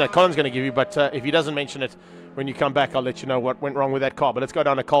information that Colin's going to give you. But if he doesn't mention it when you come back, I'll let you know what went wrong with that car. But let's go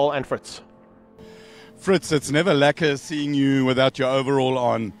down to Cole and Fritz. Fritz, it's never lacquer seeing you without your overall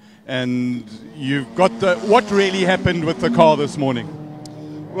on. And you've got what really happened with the car this morning?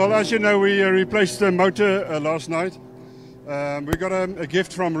 Well, as you know, we replaced the motor last night. We got a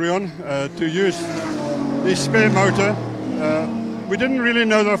gift from Rion to use this spare motor. We didn't really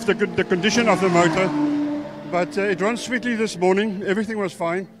know of the condition of the motor, but it runs sweetly this morning. Everything was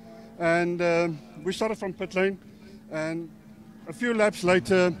fine, and we started from pit lane, and a few laps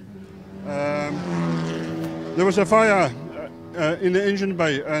later there was a fire in the engine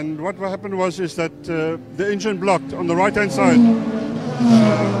bay, and what happened was that the engine blocked on the right hand side.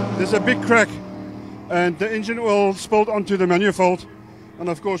 There's a big crack and the engine oil spilled onto the manifold, and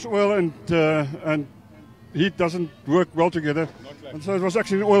of course oil and heat doesn't work well together, and so it was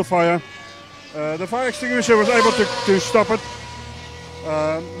actually an oil fire. The fire extinguisher was able to stop it.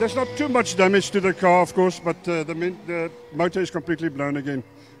 There's not too much damage to the car, of course, but the motor is completely blown again.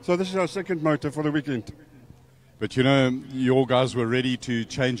 So this is our second motor for the weekend. But you know, your guys were ready to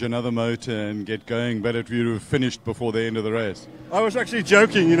change another motor and get going, but it would have finished before the end of the race. I was actually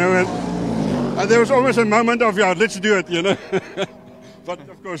joking, you know, and there was almost a moment of, yeah, let's do it, you know. But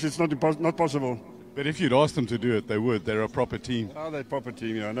of course, it's not possible. But if you'd asked them to do it, they would. They're a proper team. Oh, they're a proper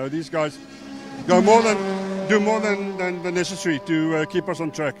team, yeah. No, these guys do more than necessary to keep us on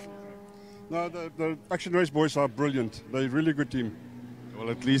track. No, the Action Race boys are brilliant. They're a really good team. Well,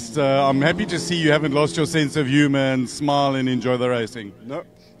 at least I'm happy to see you haven't lost your sense of humor and smile and enjoy the racing. No,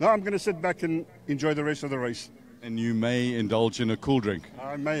 I'm going to sit back and enjoy the rest of the race. And you may indulge in a cool drink.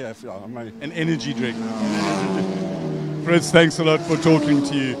 I may have, yeah, I may. An energy drink. Fritz, thanks a lot for talking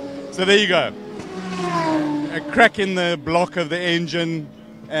to you. So there you go. A crack in the block of the engine,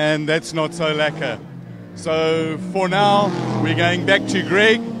 and that's not so lacquer. So for now, we're going back to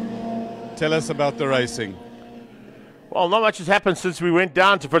Greg. Tell us about the racing. Well, not much has happened since we went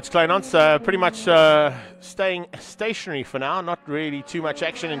down to Prix pretty much staying stationary for now. Not really too much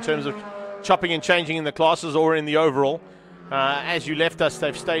action in terms of chopping and changing in the classes or in the overall. As you left us,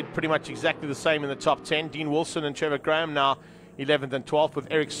 they've stayed pretty much exactly the same in the top 10. Dean Wilson and Trevor Graham now 11th and 12th, with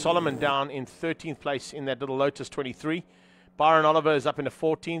Eric Solomon down in 13th place in that little Lotus 23. Byron Oliver is up into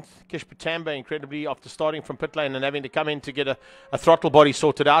 14th. Kish Patamba, incredibly, after starting from pit lane and having to come in to get a throttle body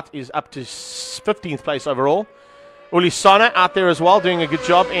sorted out, is up to 15th place overall. Uli Sana out there as well, doing a good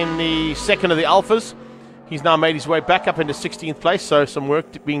job in the second of the Alphas. He's now made his way back up into 16th place, so some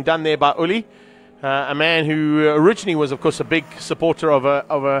work being done there by Uli. A man who originally was, of course, a big supporter of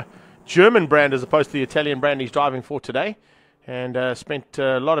a German brand as opposed to the Italian brand he's driving for today. And spent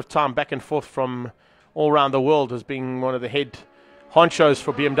a lot of time back and forth from all around the world as being one of the head honchos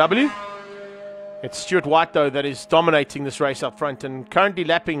for BMW. It's Stuart White, though, that is dominating this race up front and currently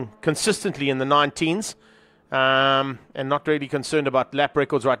lapping consistently in the 19s. And not really concerned about lap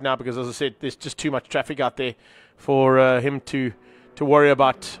records right now because, as I said, there's just too much traffic out there for him to worry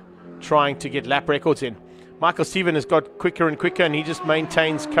about trying to get lap records in. Michael Steven has got quicker and quicker, and he just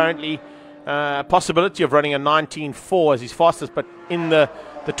maintains currently possibility of running a 19.4 as his fastest, but in the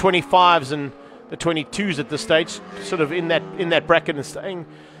 25s and the 22s at this stage, sort of in that bracket and staying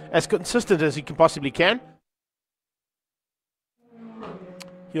as consistent as he possibly can.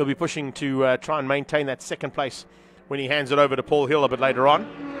 He'll be pushing to try and maintain that second place when he hands it over to Paul Hill a bit later on.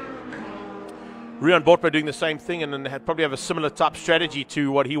 Rian Bortma doing the same thing, and then probably have a similar type strategy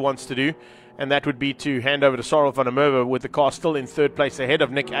to what he wants to do, and that would be to hand over to Sorrel van der Merwe with the car still in third place ahead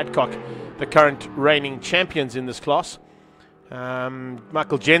of Nick Adcock, the current reigning champions in this class.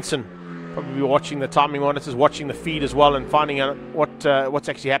 Michael Jensen probably watching the timing monitors, watching the feed as well, and finding out what's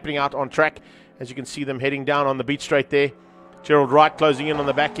actually happening out on track. As you can see them heading down on the beat straight there. Gerald Wright closing in on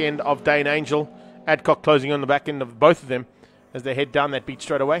the back end of Dane Angel. Adcock closing on the back end of both of them as they head down that beat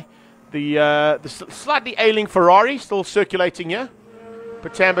straight away. The slightly ailing Ferrari still circulating here.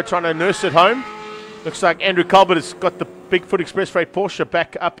 Patamba trying to nurse it home. Looks like Andrew Colbert has got the Bigfoot Express Freight Porsche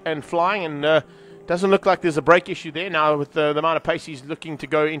back up and flying, and doesn't look like there's a brake issue there now with the amount of pace he's looking to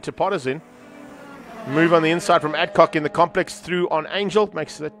go into Potters in. Move on the inside from Adcock in the complex through on Angel.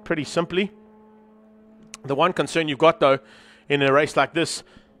 Makes that pretty simply. The one concern you've got, though, in a race like this,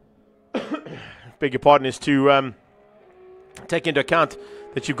 beg your pardon, is to take into account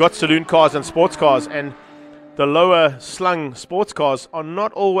that you've got saloon cars and sports cars, and the lower slung sports cars are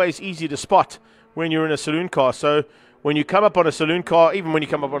not always easy to spot when you're in a saloon car. So when you come up on a saloon car, even when you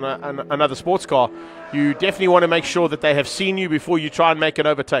come up on another sports car, you definitely want to make sure that they have seen you before you try and make an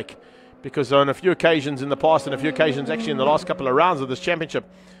overtake. Because on a few occasions in the past, and a few occasions actually in the last couple of rounds of this championship,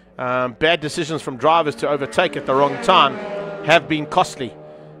 bad decisions from drivers to overtake at the wrong time have been costly.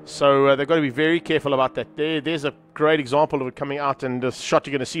 So they've got to be very careful about that. There's a great example of it coming out in the shot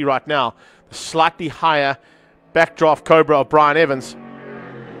you're going to see right now. The slightly higher backdraft Cobra of Brian Evans.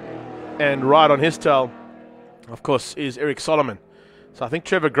 And right on his tail, of course, is Eric Solomon. So I think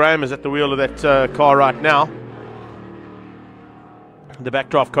Trevor Graham is at the wheel of that car right now. The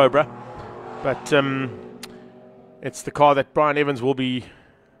backdraft Cobra. But it's the car that Brian Evans will be...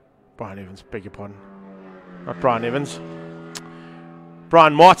 Brian Evans, beg your pardon. Not Brian Evans.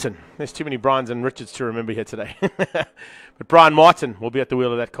 Brian Martin. There's too many Brians and Richards to remember here today. But Brian Martin will be at the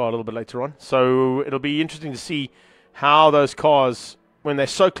wheel of that car a little bit later on. So it'll be interesting to see how those cars, when they're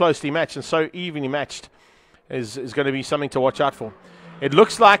so closely matched and so evenly matched, is going to be something to watch out for. It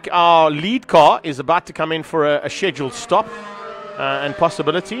looks like our lead car is about to come in for a scheduled stop and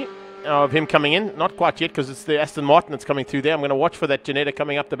possibility of him coming in. Not quite yet because it's the Aston Martin that's coming through there. I'm going to watch for that Ginetta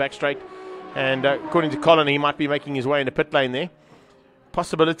coming up the back straight. And according to Colin, he might be making his way into pit lane there.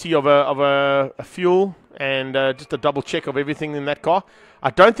 Possibility of a fuel and just a double check of everything in that car.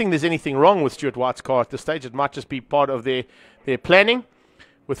 I don't think there's anything wrong with Stuart White's car at this stage. It might just be part of their planning.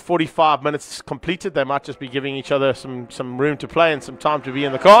 With 45 minutes completed, they might just be giving each other some room to play and some time to be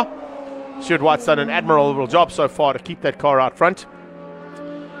in the car. Stuart White's done an admirable job so far to keep that car out front.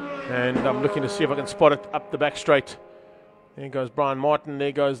 And I'm looking to see if I can spot it up the back straight. There goes Brian Martin,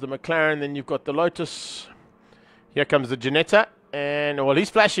 there goes the McLaren, then you've got the Lotus. Here comes the Ginetta, and well,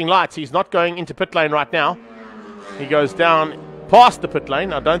 he's flashing lights. He's not going into pit lane right now. He goes down past the pit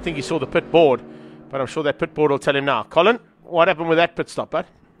lane. I don't think he saw the pit board, but I'm sure that pit board will tell him now. Colin, what happened with that pit stop, bud?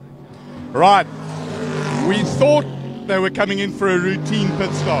 Right. We thought they were coming in for a routine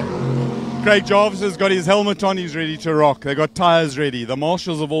pit stop. Craig Jarvis has got his helmet on, he's ready to rock. They got tyres ready. The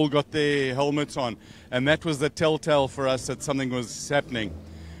marshals have all got their helmets on. And that was the telltale for us that something was happening.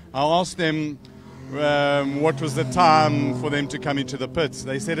 I asked them what was the time for them to come into the pits.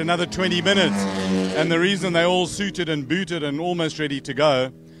 They said another 20 minutes. And the reason they all suited and booted and almost ready to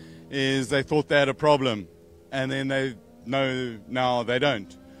go is they thought they had a problem. And then they know now they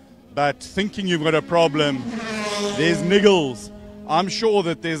don't. But thinking you've got a problem, there's niggles. I'm sure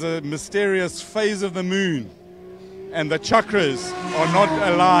that there's a mysterious phase of the moon and the chakras are not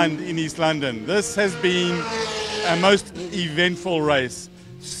aligned in East London. This has been a most eventful race.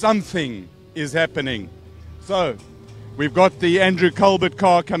 Something is happening. So, we've got the Andrew Colbert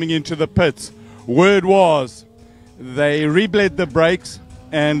car coming into the pits. Word was, they rebled the brakes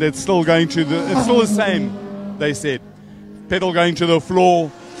and it's still going to it's still the same, they said. Pedal going to the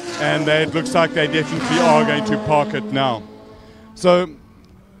floor, and it looks like they definitely are going to park it now. So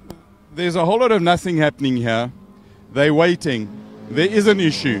there's a whole lot of nothing happening here. They're waiting. There is an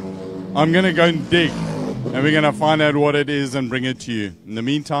issue. I'm going to go and dig, and we're going to find out what it is and bring it to you. In the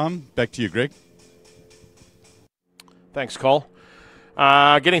meantime, back to you, Greg. Thanks, Cole.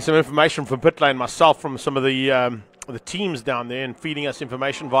 Getting some information from pit lane myself from some of the teams down there and feeding us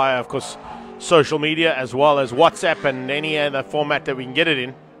information via, of course, social media as well as WhatsApp and any other format that we can get it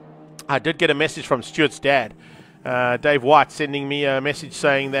in. I did get a message from Stuart's dad, Dave White, sending me a message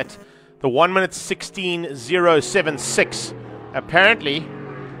saying that the 1 minute 16:076 apparently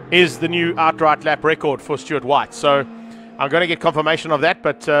is the new outright lap record for Stuart White. So I'm going to get confirmation of that,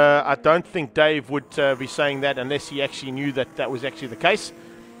 but I don't think Dave would be saying that unless he actually knew that that was actually the case.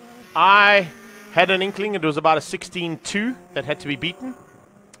 I had an inkling it was about a 16.2 that had to be beaten.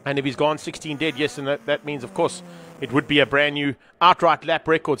 And if he's gone 16 dead, yes, and that means, of course, it would be a brand new outright lap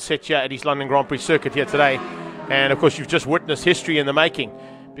record set here at East London Grand Prix Circuit here today. And, of course, you've just witnessed history in the making,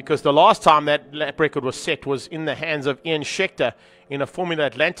 because the last time that lap record was set was in the hands of Ian Schechter in a Formula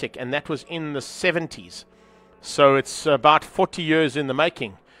Atlantic, and that was in the 70s. So it's about 40 years in the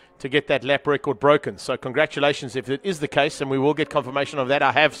making to get that lap record broken. So congratulations if it is the case, and we will get confirmation of that.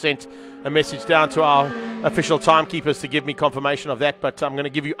 I have sent a message down to our official timekeepers to give me confirmation of that, but I'm going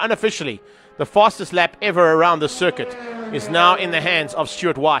to give you unofficially the fastest lap ever around the circuit is now in the hands of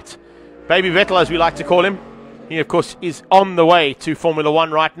Stuart White. Baby Vettel, as we like to call him. He, of course, is on the way to Formula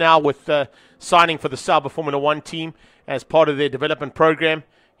One right now with signing for the Sauber Formula One team as part of their development program.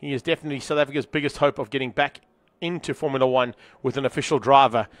 He is definitely South Africa's biggest hope of getting back into Formula One with an official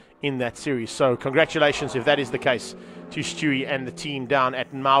driver in that series. So congratulations if that is the case to Stewie and the team down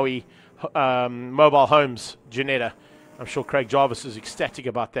at Maui Mobile Homes Ginetta. I'm sure Craig Jarvis is ecstatic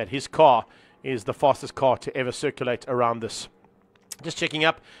about that. His car is the fastest car to ever circulate around this. Just checking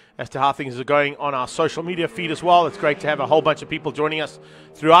up as to how things are going on our social media feed as well. It's great to have a whole bunch of people joining us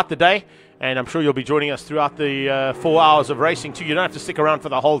throughout the day, and I'm sure you'll be joining us throughout the 4 hours of racing too. You don't have to stick around for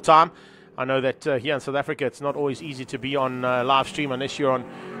the whole time. I know that here in South Africa it's not always easy to be on live stream unless you're on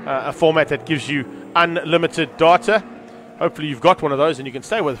a format that gives you unlimited data. Hopefully you've got one of those and you can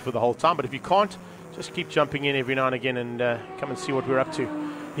stay with it for the whole time, but if you can't, just keep jumping in every now and again and come and see what we're up to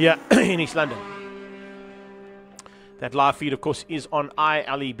here in East London. That live feed, of course, is on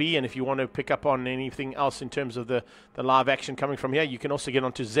ILEB, and if you want to pick up on anything else in terms of the live action coming from here, you can also get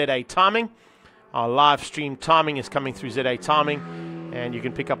onto ZA Timing. Our live stream timing is coming through ZA Timing, and you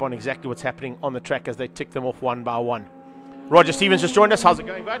can pick up on exactly what's happening on the track as they tick them off one by one. Roger Stevens just joined us. How's it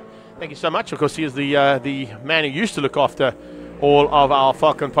going, bud? Thank you so much. Of course, he is the man who used to look after all of our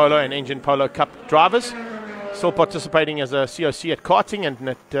Falcon Polo and Engine Polo Cup drivers. Still participating as a COC at karting and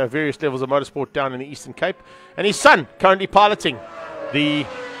at various levels of motorsport down in the Eastern Cape. And his son currently piloting the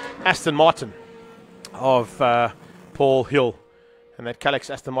Aston Martin of Paul Hill And that Calyx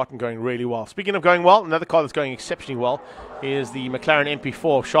Aston Martin going really well. Speaking of going well, another car that's going exceptionally well is the McLaren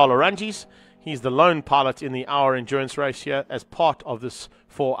MP4 of Charles Oranges. He's the lone pilot in the hour endurance race here as part of this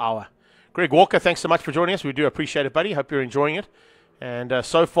 4-hour. Greg Walker, thanks so much for joining us. We do appreciate it, buddy. Hope you're enjoying it. And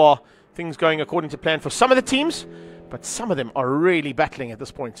so far, things going according to plan for some of the teams, but some of them are really battling at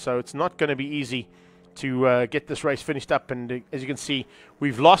this point. So it's not going to be easy to get this race finished up. And as you can see,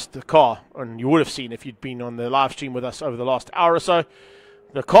 we've lost the car, and you would have seen if you'd been on the live stream with us over the last hour or so.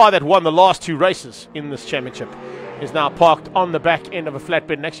 The car that won the last 2 races in this championship is now parked on the back end of a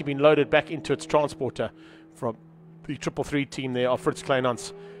flatbed and actually been loaded back into its transporter from the 333 team there of Fritz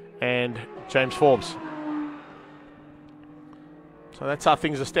Kleinans and James Forbes. So that's how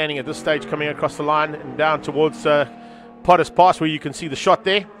things are standing at this stage, coming across the line and down towards Potter's Pass, where you can see the shot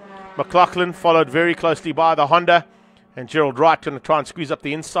there. McLaughlin followed very closely by the Honda, and Gerald Wright going to try and squeeze up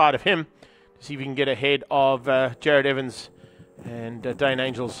the inside of him to see if he can get ahead of Jared Evans and Dane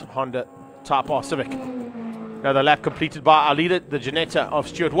Angel's Honda Type R Civic. Another lap completed by our leader, the Ginetta of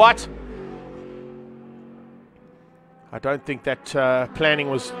Stuart White. I don't think that planning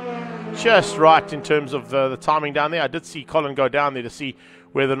was just right in terms of the timing down there. I did see Colin go down there to see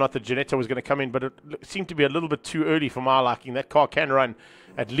whether or not the Ginetta was going to come in, but it seemed to be a little bit too early for my liking. That car can run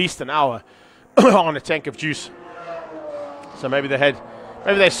at least an hour on a tank of juice. So maybe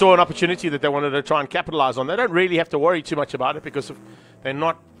they saw an opportunity that they wanted to try and capitalize on. They don't really have to worry too much about it because they're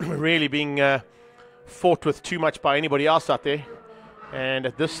not really being fought with too much by anybody else out there. And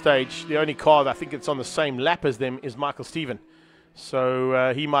at this stage, the only car that I think it's on the same lap as them is Michael Stephen.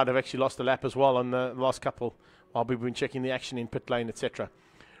 So he might have actually lost a lap as well on the last couple while we've been checking the action in pit lane, etc.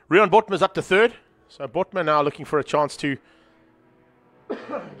 Rion Botman's up to 3rd. So Botman now looking for a chance to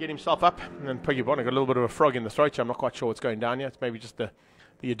get himself up. And then Peggy Bonner got a little bit of a frog in the throat. I'm not quite sure what's going down here. It's maybe just the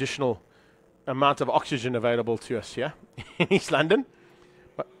additional amount of oxygen available to us here in East London.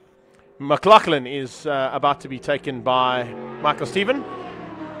 But McLaughlin is about to be taken by Michael Stephen.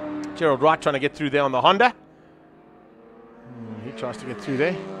 Gerald Wright trying to get through there on the Honda. He tries to get through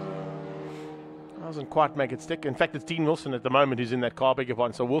there. Doesn't quite make it stick. In fact, it's Dean Wilson at the moment who's in that car, beg your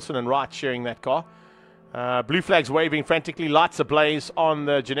pardon. So Wilson and Wright sharing that car. Blue flags waving frantically, lights ablaze on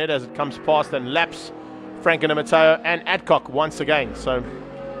the Ginetta as it comes past and laps Frank and Mateo and Adcock once again. So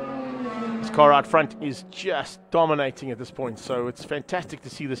this car out front is just dominating at this point. So it's fantastic to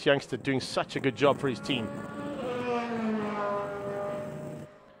see this youngster doing such a good job for his team.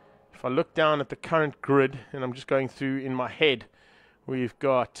 If I look down at the current grid, and I'm just going through in my head, we've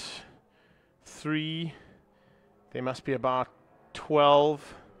got 3, there must be about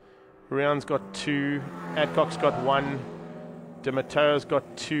 12. Rion's got 2, Adcock's got 1, De Mateo's got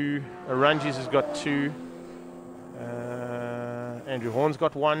 2, Oranges has got 2, Andrew Horn's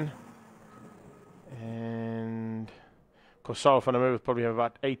got 1, and Korsaro van der Merwe probably have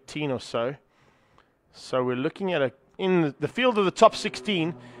about 18 or so. So we're looking at in the field of the top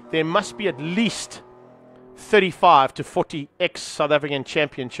 16, there must be at least 35 to 40 ex-South African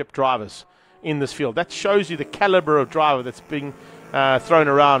championship drivers in this field. That shows you the caliber of driver that's being thrown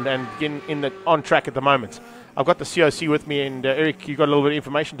around and on track at the moment. I've got the COC with me, and Eric, you got a little bit of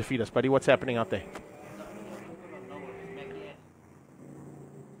information to feed us, buddy. What's happening out there?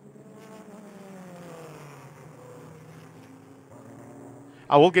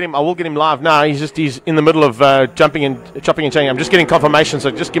 I will get him live now. He's in the middle of chopping and changing. I'm just getting confirmation, so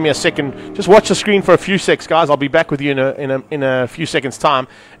just give me a second. Just watch the screen for a few seconds, guys. I'll be back with you in a few seconds' time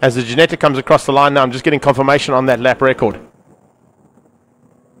as the Ginetta comes across the line now. I'm just getting confirmation on that lap record.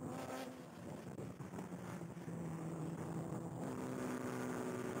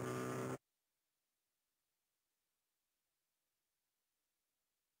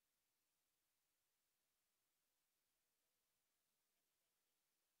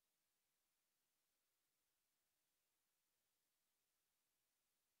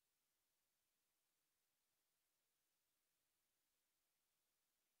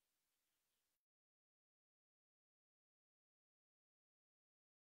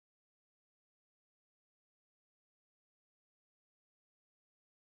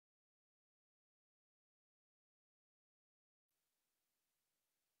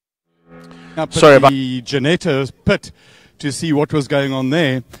 Up Sorry about the Ginetta pit to see what was going on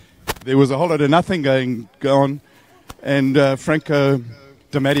there. There was a whole lot of nothing going on, and Franco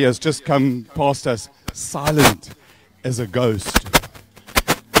Di Matteo's just come past us, silent as a ghost.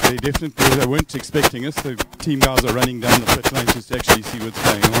 They weren't expecting us. The team guys are running down the pit lane just to actually see what's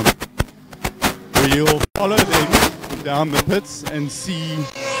going on. We'll follow them down the pits and see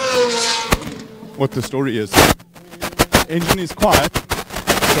what the story is. Engine is quiet,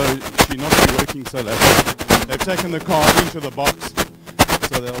 so she not be working so late. They've taken the car into the box.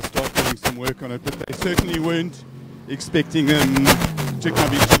 they'll start doing some work on it, but they certainly weren't expecting him to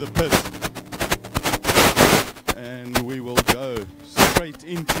come into the pit. And we will go straight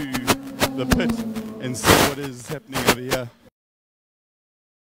into the pit and see what is happening over here.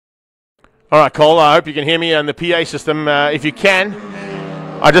 All right, Cole, I hope you can hear me on the PA system. If you can,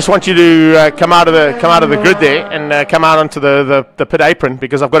 I just want you to come out of the grid there and come out onto the pit apron,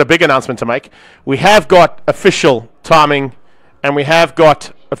 because I've got a big announcement to make. We have got official timing and we have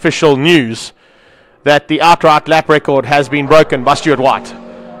got official news that the outright lap record has been broken by Stuart White.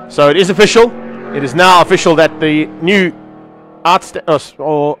 So it is official. It is now official that the new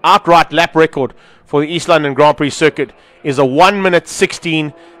outright lap record for the East London Grand Prix circuit is a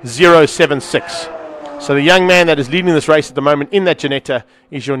 1:16.076. So the young man that is leading this race at the moment in that Ginetta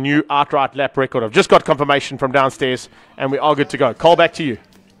is your new outright lap record. I've just got confirmation from downstairs, and we are good to go. Cole, back to you.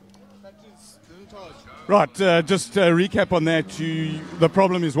 Right, just a recap on that. The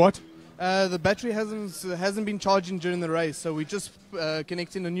problem is what? The battery hasn't been charging during the race, so we're just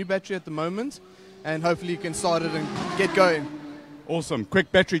connecting a new battery at the moment, and hopefully you can start it and get going. Awesome.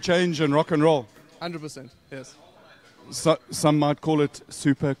 Quick battery change and rock and roll. 100%, yes. So, some might call it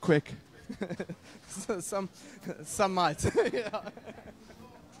super quick. some might. Yeah.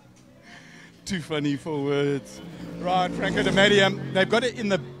 Too funny for words. Right, Franco de Madia, they've got it in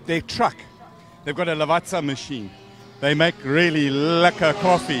their truck. They've got a Lavazza machine. They make really lekker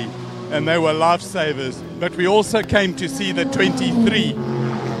coffee, and they were lifesavers. But we also came to see the 23.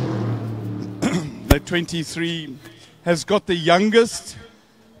 The 23 has got the youngest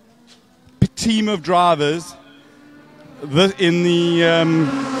team of drivers in the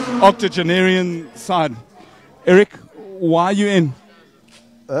octogenarian side. Eric, why are you in?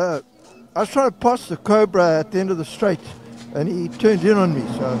 I was trying to pass the Cobra at the end of the straight, and he turned in on me.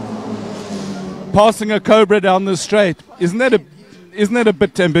 So passing a Cobra down the straight, isn't that a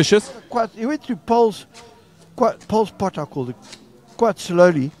bit ambitious? Quite. He went through Pole's pot, I called it, quite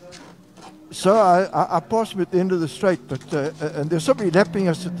slowly. So I passed him at the end of the straight, but and there's somebody lapping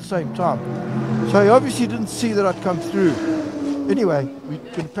us at the same time. So he obviously didn't see that I'd come through. Anyway, we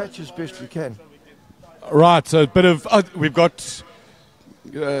can patch as best we can. Right, so a bit of we've got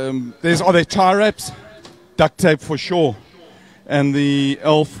are there tie wraps, duct tape for sure, and the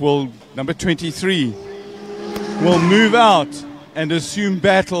elf number 23 will move out and assume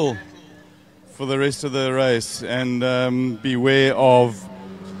battle for the rest of the race, and beware of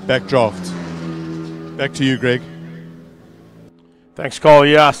backdraft. Back to you, Greg. Thanks, Cole.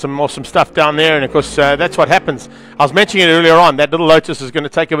 Yeah, some awesome stuff down there, and of course that's what happens. I was mentioning it earlier on, that little Lotus is going to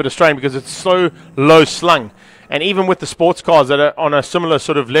take a bit of strain because it's so low slung, and even with the sports cars that are on a similar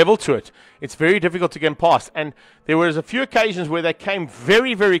sort of level to it, it's very difficult to get past. And there was a few occasions where they came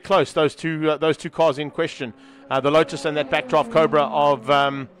very, very close, those two cars in question, the Lotus and that backdraft Cobra of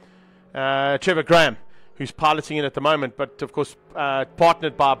Trevor Graham, who's piloting it at the moment, but of course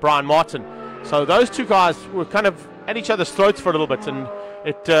partnered by Brian Martin. So those two guys were kind of at each other's throats for a little bit, and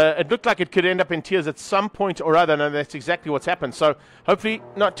it looked like it could end up in tears at some point or other, and that's exactly what's happened. So hopefully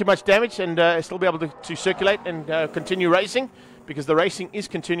not too much damage, and still be able to circulate and continue racing, because the racing is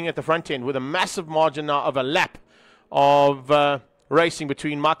continuing at the front end with a massive margin now of a lap of racing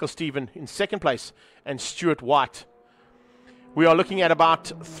between Michael Stephen in second place and Stuart White. We are looking at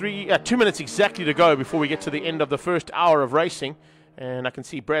about 2 minutes exactly to go before we get to the end of the first hour of racing. And I can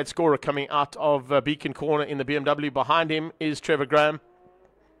see Brad Scorer coming out of Beacon Corner in the BMW. Behind him is Trevor Graham.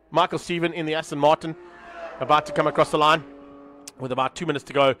 Michael Stephen in the Aston Martin, about to come across the line with about 2 minutes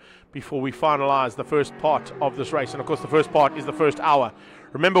to go before we finalize the first part of this race. And of course the first part is the first hour.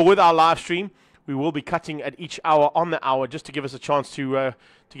 Remember, with our live stream, we will be cutting at each hour on the hour, just to give us a chance to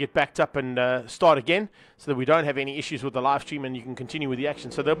get backed up and start again, so that we don't have any issues with the live stream and you can continue with the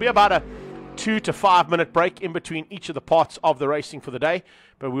action. So there'll be about a 2 to 5 minute break in between each of the parts of the racing for the day,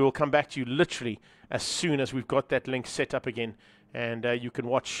 but we will come back to you literally as soon as we've got that link set up again, and you can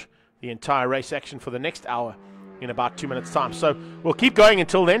watch the entire race action for the next hour in about 2 minutes time. So we'll keep going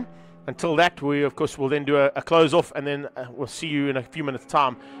until then. Until that, we of course will then do a close off, and then we'll see you in a few minutes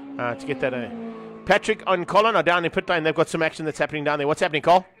time to get that in. Patrick and Colin are down in pit lane. They've got some action that's happening down there. What's happening,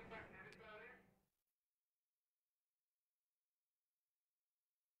 Cole?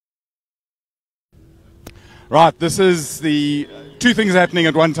 Right, this is the two things happening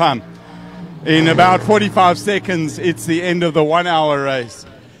at one time. In about 45 seconds, it's the end of the 1 hour race.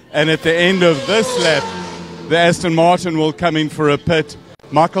 And at the end of this lap, the Aston Martin will come in for a pit.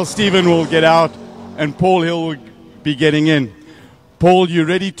 Michael Stephen will get out, and Paul Hill will be getting in. Paul, you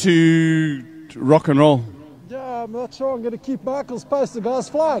ready to rock and roll? Yeah, I'm not sure. I'm going to keep Michael's pace. The guy's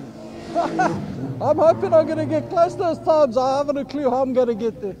flying. I'm hoping I'm going to get close to those times. I haven't a clue how I'm going to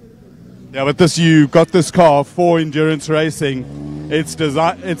get there. Yeah, but you got this car for endurance racing. It's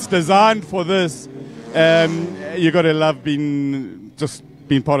designed for this. You got to love being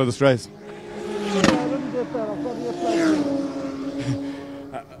part of this race.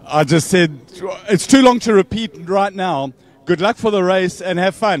 I just said it's too long to repeat right now. Good luck for the race and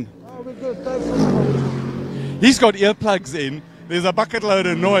have fun. Oh, we're good. Thanks. He's got earplugs in. There's a bucket load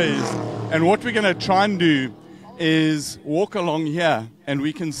of noise. And what we're going to try and do is walk along here and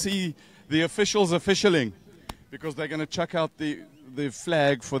we can see the officials officialing because they're going to chuck out the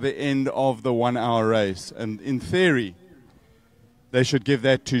flag for the end of the 1 hour race. And in theory, they should give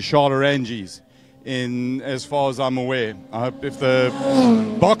that to Charles Oranges. As far as I'm aware, I hope if the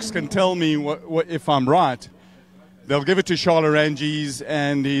box can tell me if I'm right, they'll give it to Charles Oranges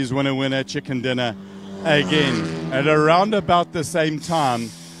and he's winner chicken dinner again. At around about the same time,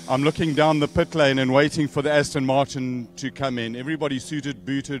 I'm looking down the pit lane and waiting for the Aston Martin to come in. Everybody suited,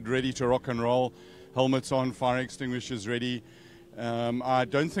 booted, ready to rock and roll. Helmets on, fire extinguishers ready. I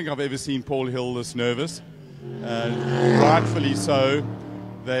don't think I've ever seen Paul Hill this nervous. Rightfully so.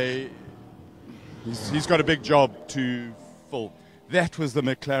 He's got a big job to fill. That was the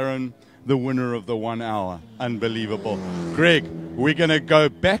McLaren, the winner of the 1 hour. Unbelievable. Greg, we're going to go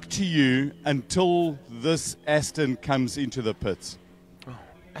back to you until this Aston comes into the pits.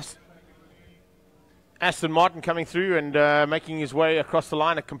 Aston Martin coming through and making his way across the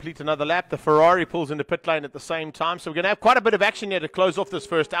line to complete another lap. The Ferrari pulls into pit lane at the same time. So we're going to have quite a bit of action here to close off this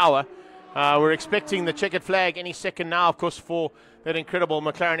first hour. We're expecting the checkered flag any second now, of course, for that incredible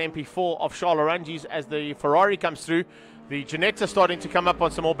McLaren MP4 of Charles Oranges as the Ferrari comes through. The Ginetta starting to come up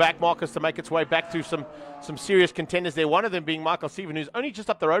on some more back markers to make its way back to some serious contenders there. One of them being Michael Stephen, who's only just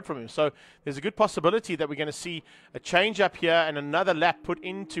up the road from him. So there's a good possibility that we're going to see a change up here and another lap put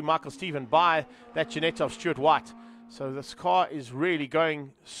into Michael Stephen by that Ginetta of Stuart White. So this car is really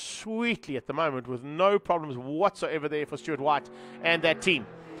going sweetly at the moment with no problems whatsoever there for Stuart White and that team.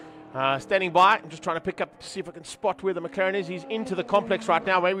 Standing by, I'm just trying to pick up, see if I can spot where the McLaren is. He's into the complex right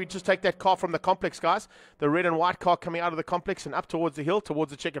now. Maybe we just take that car from the complex, guys. The red and white car coming out of the complex and up towards the hill,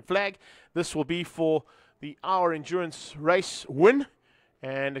 towards the checkered flag. This will be for the hour endurance race win.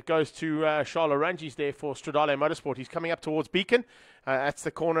 And it goes to Charles Oranges there for Stradale Motorsport. He's coming up towards Beacon. That's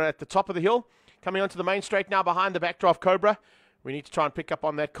the corner at the top of the hill. Coming onto the main straight now behind the backdraft Cobra. We need to try and pick up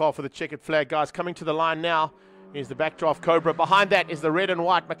on that car for the checkered flag, guys. Coming to the line now is the backdraft Cobra. Behind that is the red and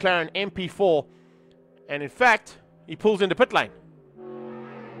white McLaren MP4. And in fact, he pulls into pit lane.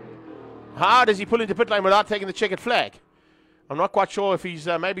 How does he pull into pit lane without taking the checkered flag? I'm not quite sure if he's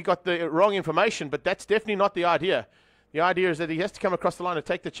maybe got the wrong information, but that's definitely not the idea. The idea is that he has to come across the line and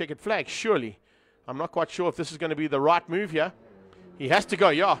take the checkered flag, surely. I'm not quite sure if this is going to be the right move here. He has to go,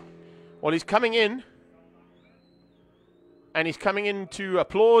 yeah. Well, he's coming in. And he's coming into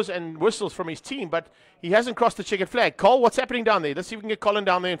applause and whistles from his team, but he hasn't crossed the checkered flag. Cole, what's happening down there? Let's see if we can get Colin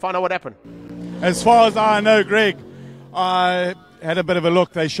down there and find out what happened. As far as I know, Greg, I had a bit of a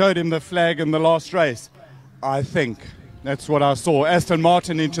look. They showed him the flag in the last race. I think that's what I saw. Aston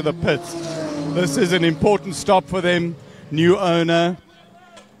Martin into the pits. This is an important stop for them. New owner,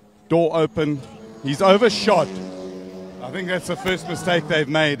 door open. He's overshot. I think that's the first mistake they've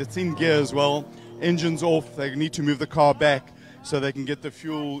made. It's in gear as well. Engine's off. They need to move the car back so they can get the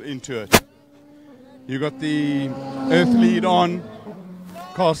fuel into it. You got the earth lead on.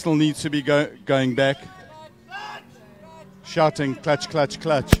 Castle needs to be going back. Shouting, clutch, clutch,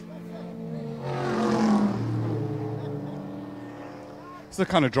 clutch. It's the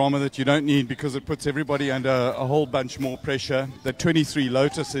kind of drama that you don't need because it puts everybody under a whole bunch more pressure. The 23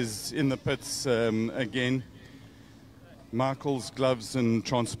 Lotus is in the pits again. Michael's gloves and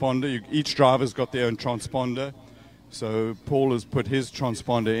transponder. Each driver's got their own transponder. So Paul has put his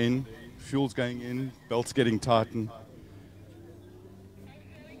transponder in. Fuel's going in. Belt's getting tightened.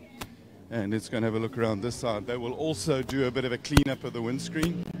 And it's going to have a look around this side. They will also do a bit of a cleanup of the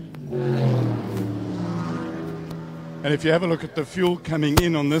windscreen. And if you have a look at the fuel coming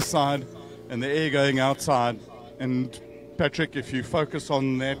in on this side and the air going outside, and Patrick, if you focus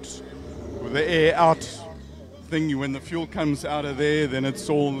on that, with the air out thing, when the fuel comes out of there, then it's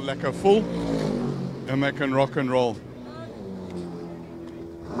all like a full, and they can rock and roll.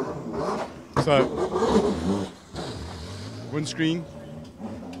 So, windscreen.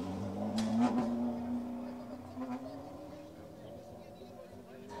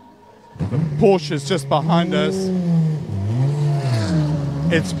 The Porsche is just behind us.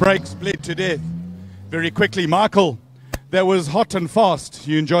 Its brakes bled to death very quickly. Michael, that was hot and fast.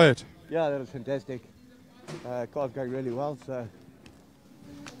 You enjoy it? Yeah, that was fantastic. Car's going really well. So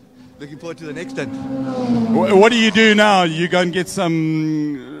looking forward to the next one. What do you do now? You go and get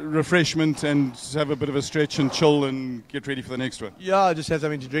some refreshment and have a bit of a stretch and chill and get ready for the next one? Yeah, just have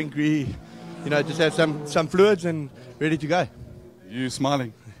something to drink. Just have some fluids and ready to go. You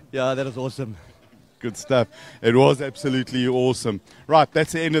smiling? Yeah, that was awesome. Good stuff. It was absolutely awesome. Right,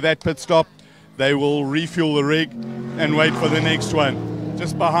 that's the end of that pit stop. They will refuel the rig and wait for the next one.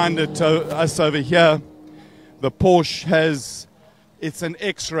 Just behind us over here, the Porsche it's an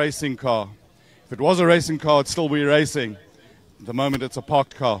ex-racing car. If it was a racing car, it'd still be racing. At the moment, it's a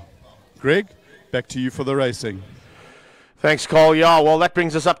parked car. Greg, back to you for the racing. Thanks, Carl. Yeah, well, that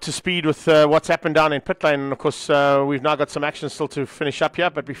brings us up to speed with what's happened down in pit lane. And, of course, we've now got some action still to finish up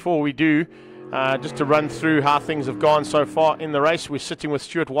here. But before we do, just to run through how things have gone so far in the race, we're sitting with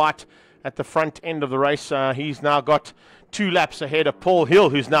Stuart White at the front end of the race. He's now got 2 laps ahead of Paul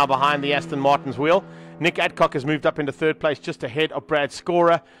Hill, who's now behind the Aston Martin's wheel. Nick Adcock has moved up into 3rd place, just ahead of Brad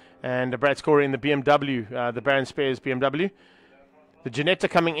Scorer. And Brad Scorer in the BMW, the Baron Spares BMW. The Ginetta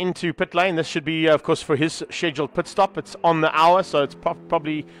coming into pit lane. This should be, of course, for his scheduled pit stop. It's on the hour, so it's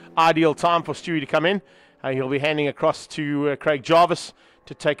probably ideal time for Stewie to come in. He'll be handing across to Craig Jarvis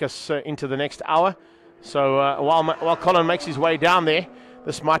to take us into the next hour. So while Colin makes his way down there,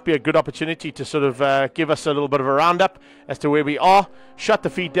 this might be a good opportunity to sort of give us a little bit of a roundup as to where we are. Shut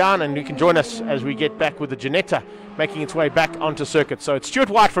the feed down, and you can join us as we get back with the Ginetta making its way back onto circuit. So it's Stuart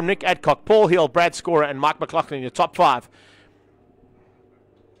White from Nick Adcock, Paul Hill, Brad Scorer, and Mike McLaughlin in your top 5.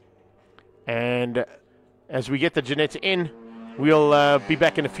 And as we get the Ginetta in, we'll be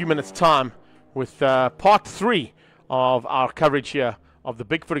back in a few minutes' time with part 3 of our coverage here of the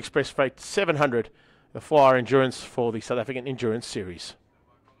Bigfoot Express Freight 700, the 4-hour endurance for the South African Endurance Series.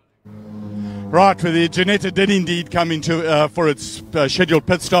 Right, well, the Ginetta did indeed come into for its scheduled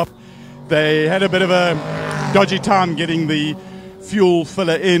pit stop. They had a bit of a dodgy time getting the fuel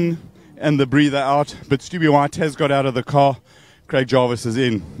filler in and the breather out, but Stewie White has got out of the car. Craig Jarvis is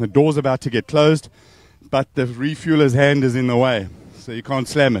in. The door's about to get closed, but the refueler's hand is in the way, so you can't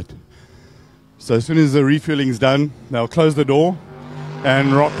slam it. So as soon as the refueling's done, they'll close the door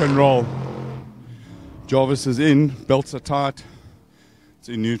and rock and roll. Jarvis is in, belts are tight, it's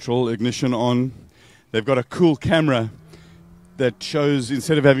in neutral, ignition on. They've got a cool camera that shows,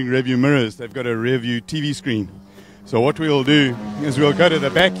 instead of having rear view mirrors, they've got a rear view TV screen. So what we'll do is we'll go to the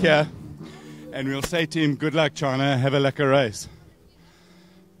back here and we'll say to him, good luck, China, have a lekker race.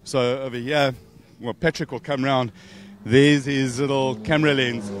 So over here, well, Patrick will come round. There's his little camera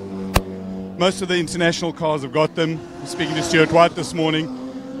lens. Most of the international cars have got them. Speaking to Stuart White this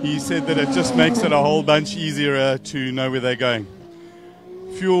morning, he said that it just makes it a whole bunch easier to know where they're going.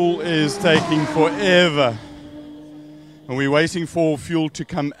 Fuel is taking forever. And we're waiting for fuel to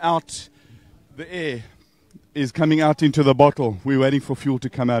come out. The air is coming out into the bottle. We're waiting for fuel to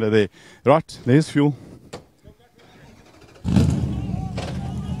come out of there. Right, there's fuel.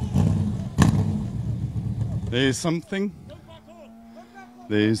 There's something.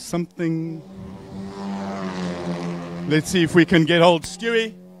 There's something. Let's see if we can get hold.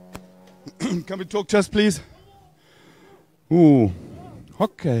 Stewie, come and talk to us, please. Ooh,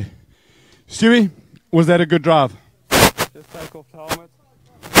 okay. Stewie, was that a good drive? Just take off the helmet.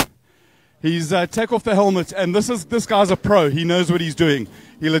 He's take off the helmet, and this guy's a pro. He knows what he's doing.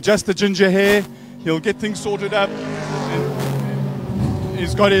 He'll adjust the ginger hair. He'll get things sorted up. And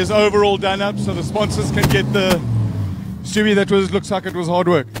he's got his overall done up, so the sponsors can get the Stewie. Looks like it was hard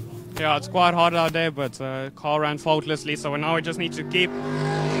work. Yeah, it's quite hard out there, but car ran faultlessly. So now we just need to keep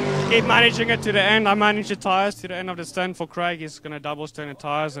managing it to the end. I manage the tires to the end of the stint. For Craig, he's going to double stint the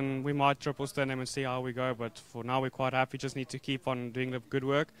tires, and we might triple stint them and see how we go. But for now, we're quite happy. Just need to keep on doing the good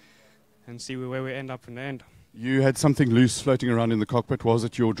work and see where we end up in the end. You had something loose floating around in the cockpit. Was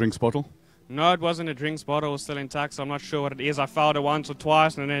it your drinks bottle? No, it wasn't a drinks bottle. It was still intact, so I'm not sure what it is. I fouled it once or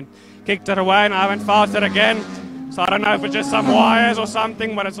twice and then kicked it away, and I haven't fouled it again. So I don't know if it's just some wires or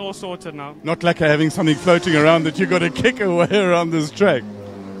something, but it's all sorted now. Not like having something floating around that you got to kick away around this track.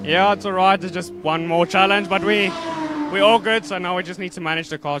 Yeah, it's all right. It's just one more challenge, but we're all good, so now we just need to manage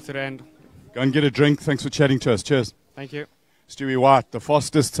the car to the end. Go and get a drink. Thanks for chatting to us. Cheers. Thank you. Stewie White, the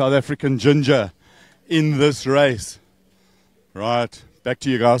fastest South African ginger in this race. Right, back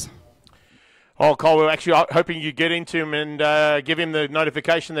to you guys. Oh, Carl, we're actually hoping you get into him and give him the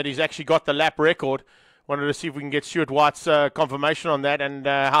notification that he's actually got the lap record. Wanted to see if we can get Stuart White's confirmation on that and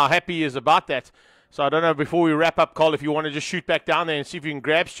how happy he is about that. So I don't know, before we wrap up, Carl, if you want to just shoot back down there and see if you can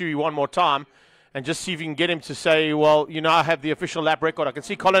grab Stewie one more time and just see if you can get him to say, well, you know, I have the official lap record. I can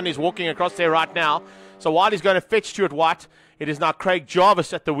see Colin is walking across there right now. So while he's going to fetch Stuart White, it is now Craig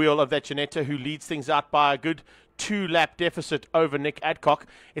Jarvis at the wheel of that Ginetta, who leads things out by a good 2-lap deficit over Nick Adcock.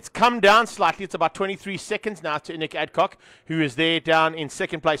 It's come down slightly. It's about 23 seconds now to Nick Adcock, who is there down in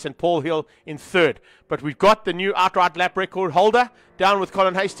second place, and Paul Hill in third. But we've got the new outright lap record holder down with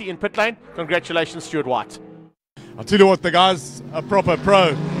Colin Hasty in pit lane. Congratulations, Stuart White. I'll tell you what, the guy's a proper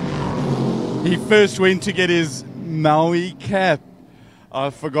pro. He first went to get his Maui cap. I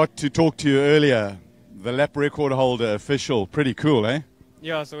forgot to talk to you earlier. The lap record holder official. Pretty cool, eh?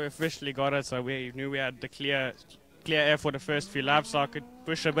 Yeah, so we officially got it, so we knew we had the clear air for the first few laps, so I could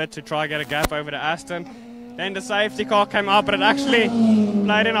push a bit to try get a gap over the Aston. Then the safety car came out, but it actually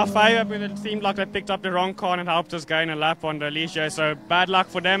played in our favour, but it seemed like they picked up the wrong car and helped us gain a lap on the Alicia, so bad luck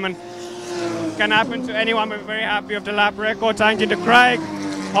for them, and can happen to anyone. We're very happy with the lap record. Thank you to Craig,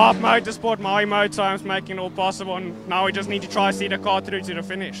 Half Motorsport, Maui Motortimes, making it all possible, and now we just need to try see the car through to the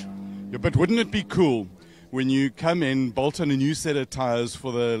finish. Yeah, but wouldn't it be cool when you come in, bolt on a new set of tyres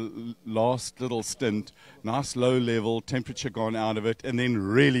for the last little stint, nice low level, temperature gone out of it, and then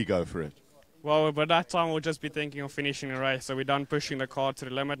really go for it? Well, by that time we'll just be thinking of finishing the race, so we're done pushing the car to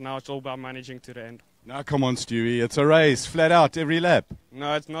the limit. Now it's all about managing to the end. Now come on, Stewie, it's a race, flat out, every lap.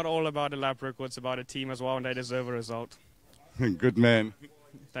 No, it's not all about the lap record, it's about a team as well, and they deserve a result. Good man.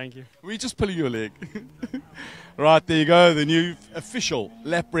 Thank you. We just pulling your leg. Right, there you go, the new official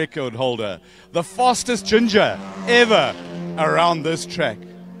lap record holder. The fastest ginger ever around this track.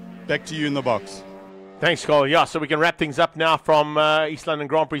 Back to you in the box. Thanks, Cole. Yeah, so we can wrap things up now from East London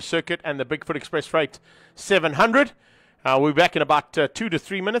Grand Prix Circuit and the Bigfoot Express Freight 700. We'll be back in about 2 to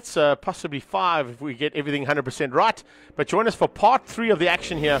 3 minutes, possibly 5 if we get everything 100% right. But join us for part 3 of the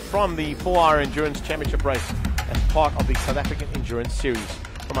action here from the 4-hour Endurance Championship race as part of the South African Endurance Series.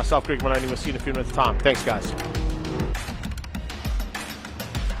 For myself, Greg Maloney, we'll see you in a few minutes' time. Thanks, guys.